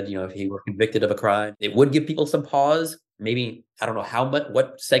some that said, if he were convicted of a crime, it would give people some pause. Maybe, I don't know how much,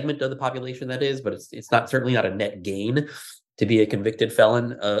 what segment of the population that is, but it's not certainly not a net gain to be a convicted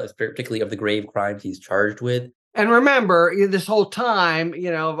felon, particularly of the grave crimes he's charged with. And remember, this whole time,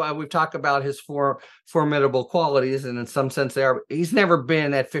 we've talked about his formidable qualities, and in some sense, he's never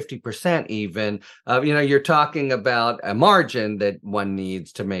been at 50% even. You're talking about a margin that one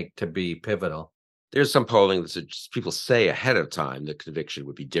needs to make to be pivotal. There's some polling that people say ahead of time the conviction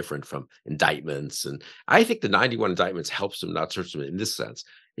would be different from indictments. And I think the 91 indictments helps him, not search him in this sense.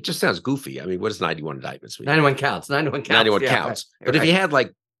 It just sounds goofy. I mean, what does 91 indictments mean? 91 counts. 91 counts. Right. But if he had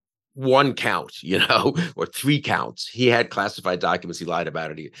like one count, or 3 counts, he had classified documents, he lied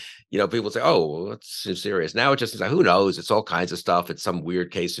about it. People say, oh, well, that's serious. Now it just is like, who knows? It's all kinds of stuff. It's some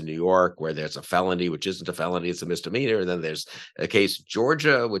weird case in New York where there's a felony, which isn't a felony, it's a misdemeanor. And then there's a case in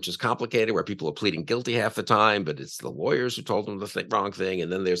Georgia, which is complicated, where people are pleading guilty half the time, but it's the lawyers who told them the wrong thing. And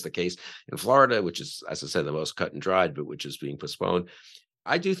then there's the case in Florida, which is, as I said, the most cut and dried, but which is being postponed.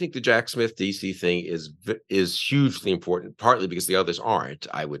 I do think the Jack Smith DC thing is hugely important, partly because the others aren't,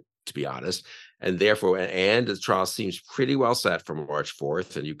 to be honest. And therefore, and the trial seems pretty well set for March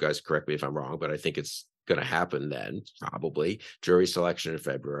 4th. And you guys correct me if I'm wrong, but I think it's going to happen then, probably. Jury selection in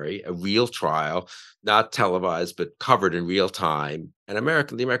February, a real trial, not televised, but covered in real time. And the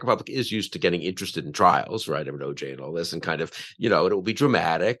American public is used to getting interested in trials, right? I mean, OJ and all this, and kind of, it'll be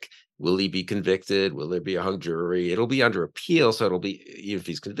dramatic. Will he be convicted? Will there be a hung jury? It'll be under appeal, so it'll be, even if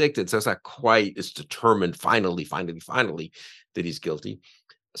he's convicted, so it's not quite, it's determined finally that he's guilty.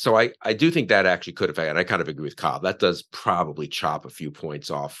 So I do think that actually could affect, and I kind of agree with Kyle, that does probably chop a few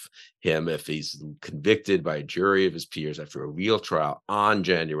points off him if he's convicted by a jury of his peers after a real trial on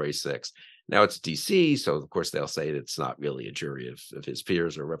January 6th. Now it's DC, so of course they'll say that it's not really a jury of his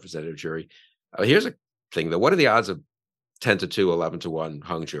peers or a representative jury. Here's a thing, though. What are the odds of 10-2, 11-1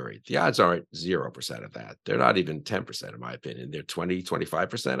 hung jury? The odds aren't 0% of that. They're not even 10%, in my opinion. They're 20,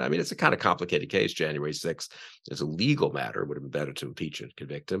 25%. I mean, it's a kind of complicated case. January 6th is a legal matter. It would have been better to impeach and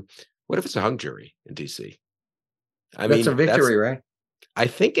convict him. What if it's a hung jury in D.C.? That's a victory, right? I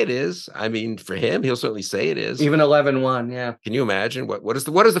think it is. I mean, for him, he'll certainly say it is. Even 11-1, yeah. Can you imagine what does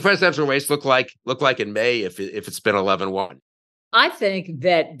the presidential race look like in May if it's been 11-1? I think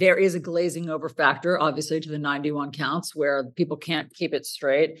that there is a glazing over factor, obviously, to the 91 counts where people can't keep it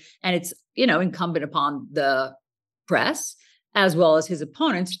straight. And it's, incumbent upon the press as well as his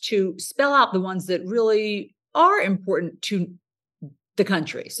opponents to spell out the ones that really are important to the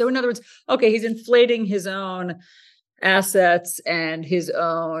country. So in other words, okay, he's inflating his own assets and his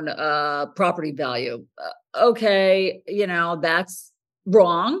own property value. Okay, that's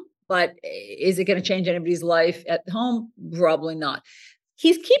wrong. But is it going to change anybody's life at home? Probably not.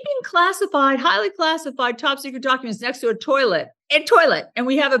 He's keeping highly classified, top secret documents next to a toilet. And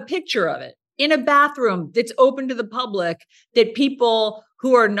we have a picture of it in a bathroom that's open to the public that people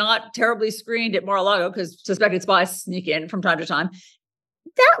who are not terribly screened at Mar-a-Lago, because suspected spies sneak in from time to time.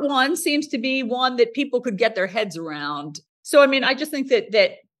 That one seems to be one that people could get their heads around. So, I mean, I just think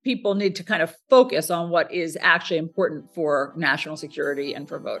that people need to kind of focus on what is actually important for national security and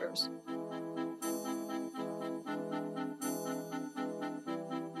for voters.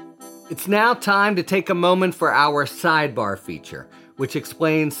 It's now time to take a moment for our sidebar feature, which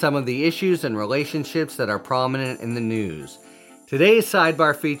explains some of the issues and relationships that are prominent in the news. Today's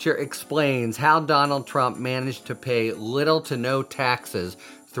sidebar feature explains how Donald Trump managed to pay little to no taxes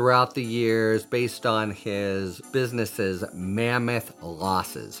throughout the years based on his business's mammoth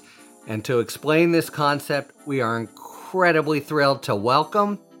losses. And to explain this concept, we are incredibly thrilled to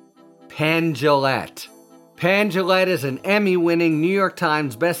welcome Penn Jillette. Penn Jillette is an Emmy-winning New York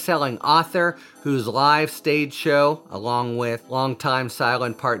Times bestselling author whose live stage show, along with longtime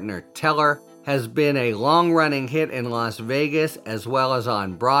silent partner Teller, has been a long-running hit in Las Vegas as well as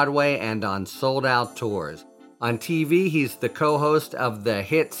on Broadway and on sold-out tours. On TV, he's the co-host of the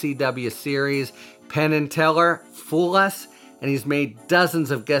hit CW series Penn and Teller, Fool Us, and he's made dozens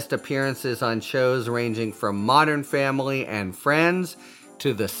of guest appearances on shows ranging from Modern Family and Friends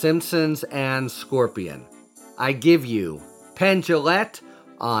to The Simpsons and Scorpion. I give you Penn Jillette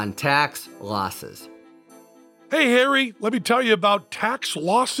on tax losses. Hey, Harry, let me tell you about tax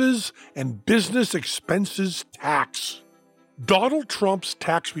losses and business expenses tax. Donald Trump's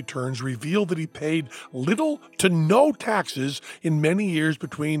tax returns reveal that he paid little to no taxes in many years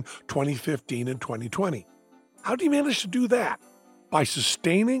between 2015 and 2020. How did he manage to do that? By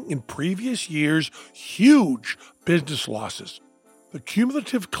sustaining in previous years huge business losses. The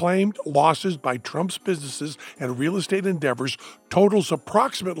cumulative claimed losses by Trump's businesses and real estate endeavors totals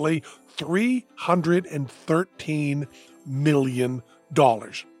approximately $313 million.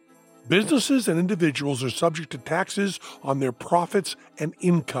 Businesses and individuals are subject to taxes on their profits and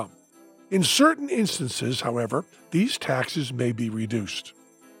income. In certain instances, however, these taxes may be reduced.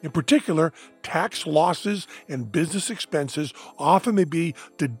 In particular, tax losses and business expenses often may be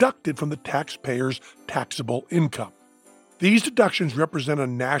deducted from the taxpayer's taxable income. These deductions represent a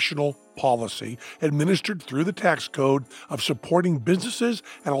national policy administered through the tax code of supporting businesses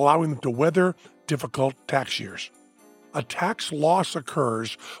and allowing them to weather difficult tax years. A tax loss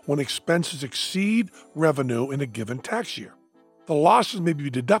occurs when expenses exceed revenue in a given tax year. The losses may be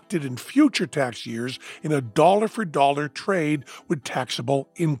deducted in future tax years in a dollar-for-dollar trade with taxable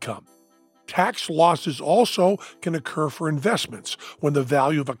income. Tax losses also can occur for investments when the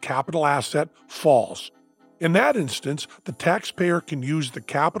value of a capital asset falls. In that instance, the taxpayer can use the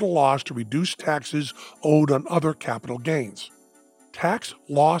capital loss to reduce taxes owed on other capital gains. Tax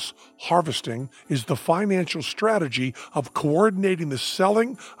loss harvesting is the financial strategy of coordinating the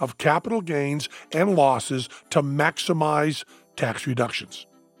selling of capital gains and losses to maximize tax reductions.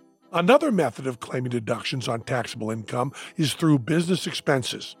 Another method of claiming deductions on taxable income is through business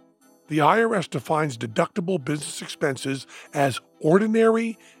expenses. The IRS defines deductible business expenses as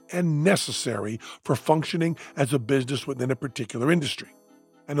ordinary and necessary for functioning as a business within a particular industry.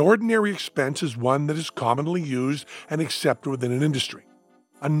 An ordinary expense is one that is commonly used and accepted within an industry.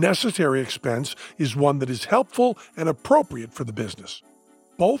 A necessary expense is one that is helpful and appropriate for the business.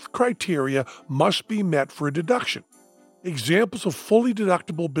 Both criteria must be met for a deduction. Examples of fully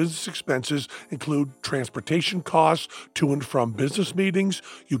deductible business expenses include transportation costs to and from business meetings,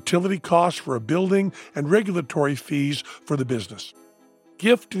 utility costs for a building, and regulatory fees for the business.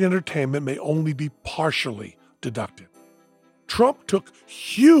 Gift and entertainment may only be partially deducted. Trump took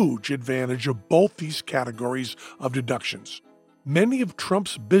huge advantage of both these categories of deductions. Many of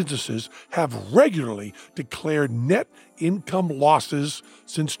Trump's businesses have regularly declared net income losses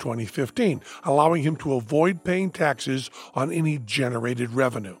since 2015, allowing him to avoid paying taxes on any generated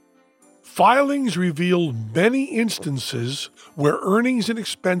revenue. Filings reveal many instances where earnings and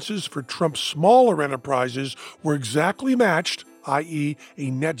expenses for Trump's smaller enterprises were exactly matched, i.e., a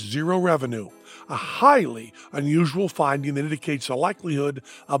net zero revenue, a highly unusual finding that indicates a likelihood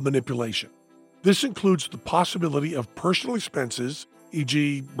of manipulation. This includes the possibility of personal expenses,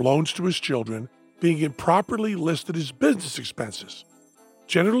 e.g., loans to his children, being improperly listed as business expenses.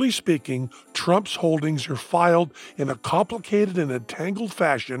 Generally speaking, Trump's holdings are filed in a complicated and entangled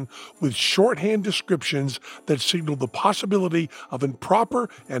fashion with shorthand descriptions that signal the possibility of improper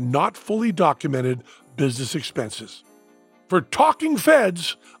and not fully documented business expenses. For Talking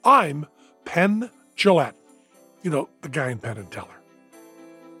Feds, I'm Penn Jillette. You know, the guy in Penn and Teller.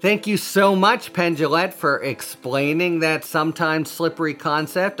 Thank you so much, Penn Jillette, for explaining that sometimes slippery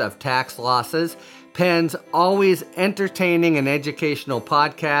concept of tax losses. Penn's always entertaining and educational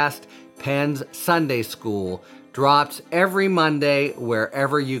podcast, Penn's Sunday School, drops every Monday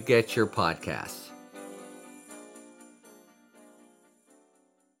wherever you get your podcasts.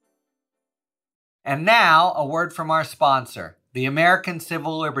 And now, a word from our sponsor, the American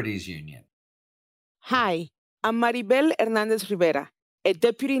Civil Liberties Union. Hi, I'm Maribel Hernandez Rivera, a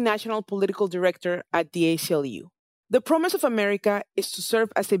Deputy National Political Director at the ACLU. The promise of America is to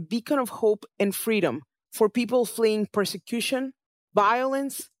serve as a beacon of hope and freedom for people fleeing persecution,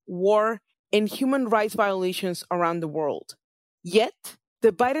 violence, war, and human rights violations around the world. Yet,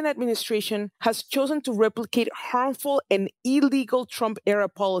 the Biden administration has chosen to replicate harmful and illegal Trump-era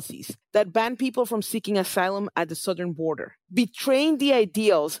policies that ban people from seeking asylum at the southern border, betraying the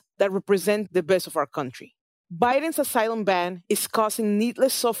ideals that represent the best of our country. Biden's asylum ban is causing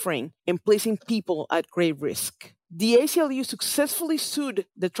needless suffering and placing people at grave risk. The ACLU successfully sued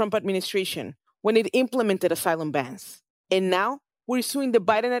the Trump administration when it implemented asylum bans. And now we're suing the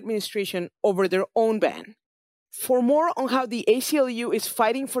Biden administration over their own ban. For more on how the ACLU is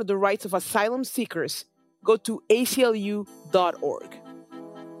fighting for the rights of asylum seekers, go to aclu.org.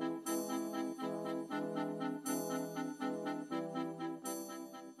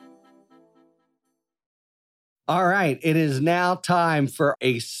 All right, it is now time for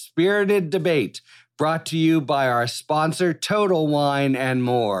a spirited debate brought to you by our sponsor, Total Wine and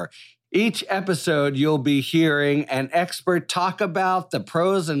More. Each episode, you'll be hearing an expert talk about the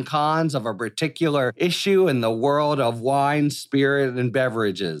pros and cons of a particular issue in the world of wine, spirit, and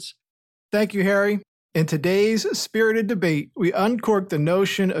beverages. Thank you, Harry. In today's spirited debate, we uncork the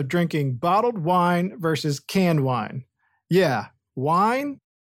notion of drinking bottled wine versus canned wine. Yeah, wine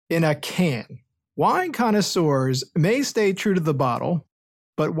in a can. Wine connoisseurs may stay true to the bottle,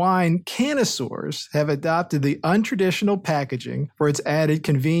 but wine connoisseurs have adopted the untraditional packaging for its added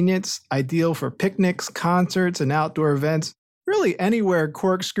convenience, ideal for picnics, concerts, and outdoor events, really anywhere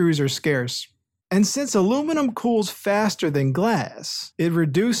corkscrews are scarce. And since aluminum cools faster than glass, it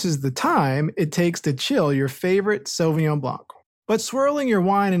reduces the time it takes to chill your favorite Sauvignon Blanc. But swirling your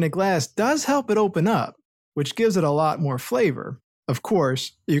wine in a glass does help it open up, which gives it a lot more flavor. Of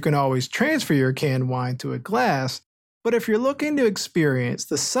course, you can always transfer your canned wine to a glass, but if you're looking to experience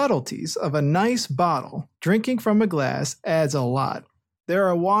the subtleties of a nice bottle, drinking from a glass adds a lot. There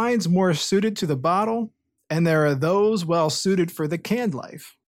are wines more suited to the bottle, and there are those well suited for the canned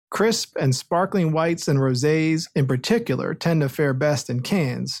life. Crisp and sparkling whites and rosés in particular tend to fare best in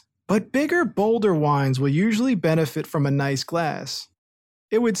cans, but bigger, bolder wines will usually benefit from a nice glass.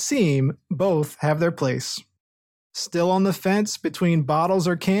 It would seem both have their place. Still on the fence between bottles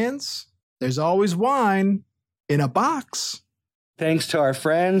or cans? There's always wine in a box. Thanks to our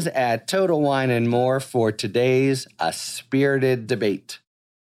friends at Total Wine & More for today's A Spirited Debate.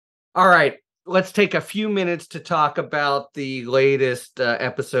 All right. Let's take a few minutes to talk about the latest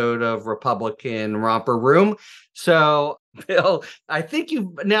episode of Republican Romper Room. So, Bill, I think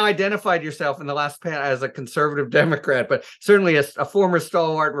you've now identified yourself in the last panel as a conservative Democrat, but certainly a former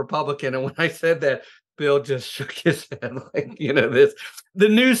stalwart Republican. And when I said that, Bill just shook his head like, this. The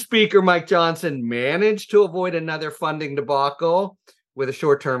new speaker, Mike Johnson, managed to avoid another funding debacle with a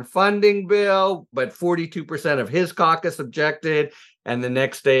short-term funding bill, but 42% of his caucus objected. And the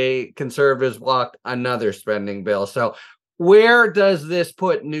next day, conservatives blocked another spending bill. So where does this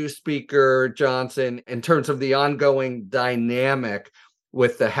put new Speaker Johnson in terms of the ongoing dynamic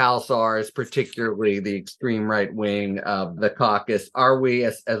with the House R's, particularly the extreme right wing of the caucus? Are we,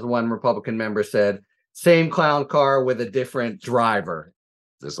 as one Republican member said, same clown car with a different driver?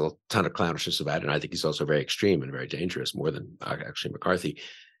 There's a ton of clownishness about it, and I think he's also very extreme and very dangerous, more than actually McCarthy.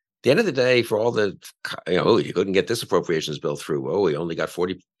 At the end of the day, for all the, you couldn't get this appropriations bill through. We only got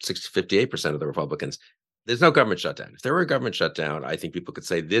 58% of the Republicans. There's no government shutdown. If there were a government shutdown, I think people could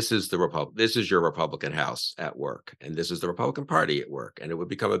say this is your Republican House at work, and this is the Republican Party at work, and it would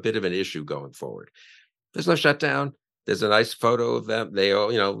become a bit of an issue going forward. There's no shutdown. There's a nice photo of them. They all,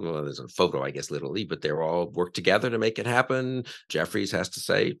 there's a photo, I guess, literally, but they're all worked together to make it happen. Jeffries has to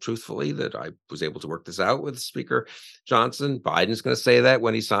say truthfully that I was able to work this out with Speaker Johnson. Biden's going to say that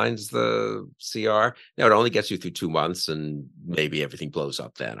when he signs the CR. Now, it only gets you through 2 months, and maybe everything blows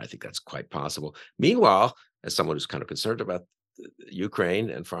up then. I think that's quite possible. Meanwhile, as someone who's kind of concerned about Ukraine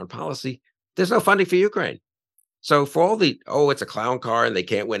and foreign policy, there's no funding for Ukraine. So for all it's a clown car and they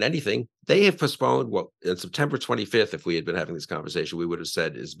can't win anything, they have postponed on September 25th, if we had been having this conversation, we would have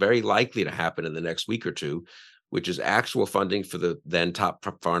said is very likely to happen in the next week or two, which is actual funding for the then top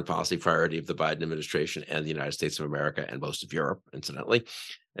foreign policy priority of the Biden administration and the United States of America and most of Europe, incidentally.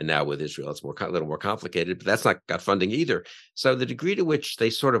 And now with Israel, it's a little more complicated, but that's not got funding either. So the degree to which they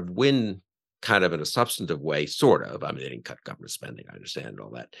sort of win kind of in a substantive way, sort of, I mean, they didn't cut government spending, I understand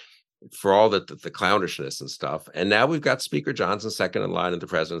all that, for all the clownishness and stuff. And now we've got Speaker Johnson second in line in the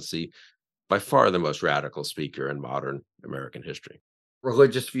presidency, by far the most radical speaker in modern American history.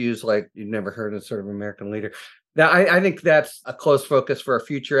 Religious views like you've never heard of sort of American leader. Now, I think that's a close focus for a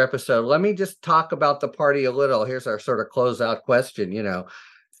future episode. Let me just talk about the party a little. Here's our sort of closeout question.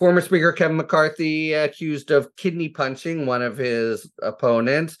 Former Speaker Kevin McCarthy accused of kidney punching one of his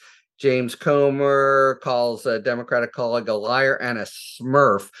opponents. James Comer calls a Democratic colleague a liar and a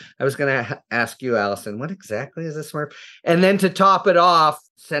smurf. I was going to ask you, Allison, what exactly is a smurf? And then to top it off,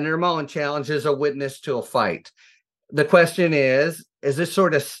 Senator Mullen challenges a witness to a fight. The question is this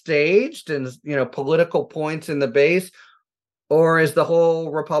sort of staged and, political points in the base, or is the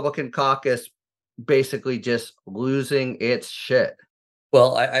whole Republican caucus basically just losing its shit?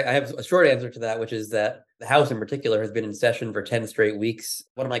 Well, I have a short answer to that, which is that the House in particular has been in session for 10 straight weeks.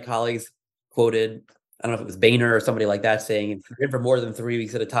 One of my colleagues quoted, I don't know if it was Boehner or somebody like that, saying, if you're in for more than 3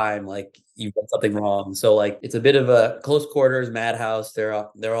 weeks at a time, you've done something wrong. So it's a bit of a close quarters madhouse.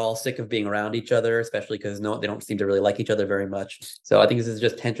 They're all sick of being around each other, especially because they don't seem to really like each other very much. So I think this is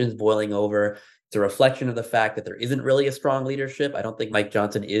just tensions boiling over. It's a reflection of the fact that there isn't really a strong leadership. I don't think Mike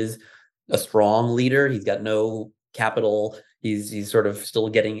Johnson is a strong leader. He's got no capital. He's sort of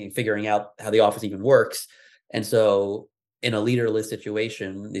still figuring out how the office even works. And so in a leaderless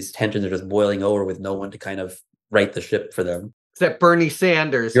situation, these tensions are just boiling over with no one to kind of right the ship for them. Except Bernie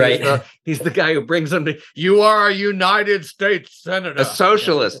Sanders. Right. He's the guy who brings them to, you are a United States Senator. A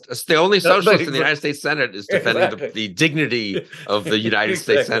socialist. It's the only socialist in the Exactly. United States Senate is defending Exactly. the dignity of the United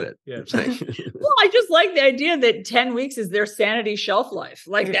States Senate. Yeah. Well, I just like the idea that 10 weeks is their sanity shelf life.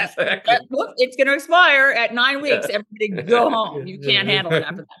 Like that's look, it's going to expire at 9 weeks. Everybody go home. You can't handle it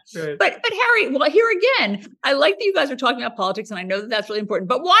after that. Right. But Harry, well, here again, I like that you guys are talking about politics, and I know that that's really important.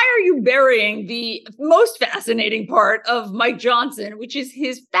 But why are you burying the most fascinating part of Mike Johnson, which is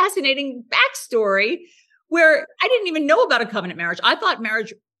his fascinating backstory, where I didn't even know about a covenant marriage. I thought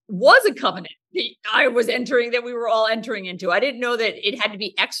marriage was a covenant that we were all entering into. I didn't know that it had to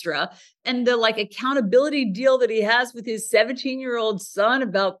be extra. And the accountability deal that he has with his 17-year-old son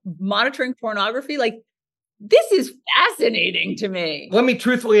about monitoring pornography, this is fascinating to me. Let me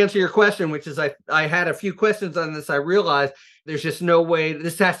truthfully answer your question, which is I had a few questions on this. I realized there's just no way.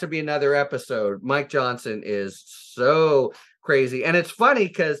 This has to be another episode. Mike Johnson is so crazy. And it's funny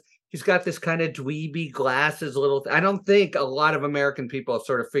because he's got this kind of dweeby glasses, I don't think a lot of American people have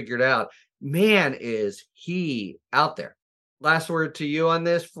sort of figured out, man, is he out there. Last word to you on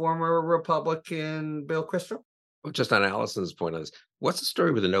this, former Republican Bill Kristol? Well, just on Allison's point on this, what's the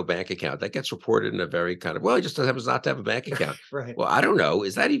story with the no bank account? That gets reported in a very kind of, he just happens not to have a bank account. Right. Well, I don't know.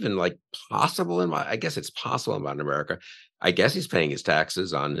 Is that even possible I guess it's possible in modern America. I guess he's paying his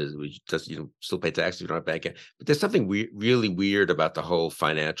taxes on still pay taxes if you don't have a bank account. But there's something really weird about the whole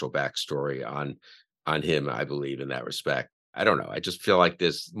financial backstory on him, I believe, in that respect. I don't know. I just feel like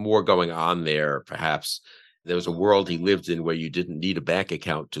there's more going on there, perhaps. There was a world he lived in where you didn't need a bank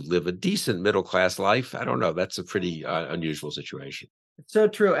account to live a decent middle-class life. I don't know. That's a pretty unusual situation. It's so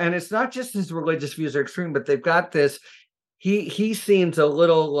true. And it's not just his religious views are extreme, but they've got this, he seems a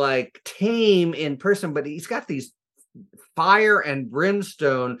little tame in person, but he's got these fire and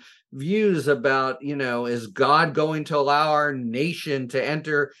brimstone views about, is God going to allow our nation to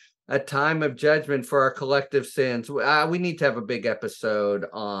enter a time of judgment for our collective sins? We need to have a big episode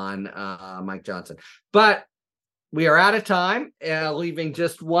on Mike Johnson. But we are out of time, leaving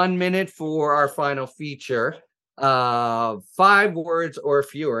just 1 minute for our final feature, 5 words or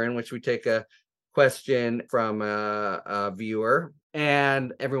fewer, in which we take a question from a viewer,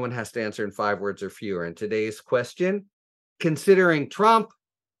 and everyone has to answer in 5 words or fewer. And today's question, considering Trump,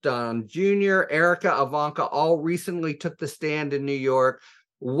 Don Jr., Erica, Ivanka all recently took the stand in New York,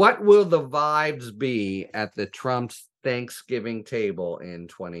 what will the vibes be at the Trump's Thanksgiving table in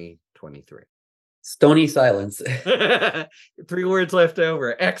 2023? Stony silence. 3 words left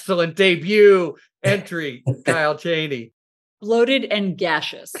over. Excellent debut entry, Kyle Cheney. Bloated and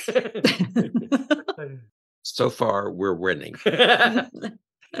gaseous. So far, we're winning. And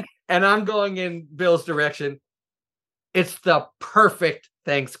I'm going in Bill's direction. It's the perfect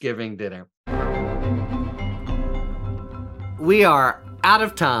Thanksgiving dinner. We are out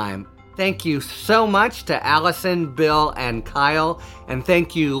of time. Thank you so much to Allison, Bill, and Kyle, and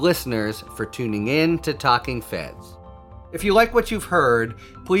thank you, listeners, for tuning in to Talking Feds. If you like what you've heard,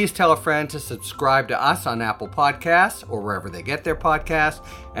 please tell a friend to subscribe to us on Apple Podcasts or wherever they get their podcasts,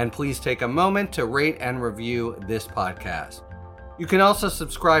 and please take a moment to rate and review this podcast. You can also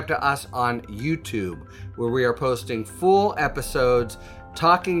subscribe to us on YouTube, where we are posting full episodes,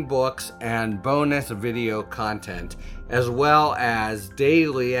 talking books, and bonus video content, as well as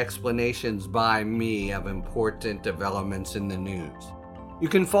daily explanations by me of important developments in the news. You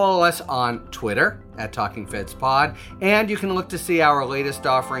can follow us on Twitter at Talking Feds Pod, and you can look to see our latest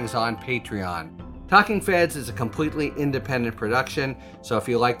offerings on Patreon. Talking Feds is a completely independent production, so if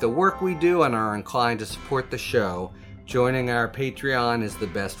you like the work we do and are inclined to support the show, joining our Patreon is the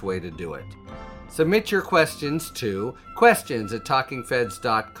best way to do it. Submit your questions to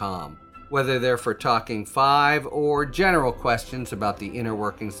questions@talkingfeds.com, whether they're for Talking 5 or general questions about the inner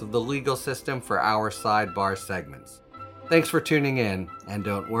workings of the legal system for our sidebar segments. Thanks for tuning in, and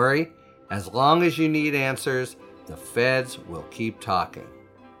don't worry, as long as you need answers, the feds will keep talking.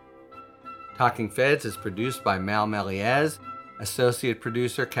 Talking Feds is produced by Mal Meliez, associate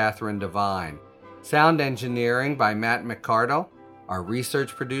producer Catherine Devine, sound engineering by Matt McCardle. Our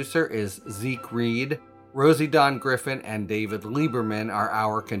research producer is Zeke Reed. Rosie Dawn Griffin and David Lieberman are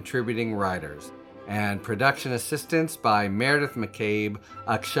our contributing writers. And production assistance by Meredith McCabe,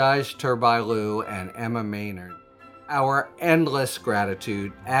 Akshaj Turbailu, and Emma Maynard. Our endless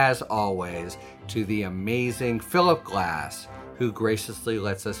gratitude, as always, to the amazing Philip Glass, who graciously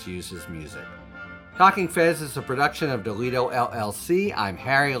lets us use his music. Talking Feds is a production of Delito LLC. I'm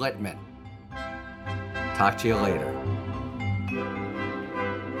Harry Littman. Talk to you later.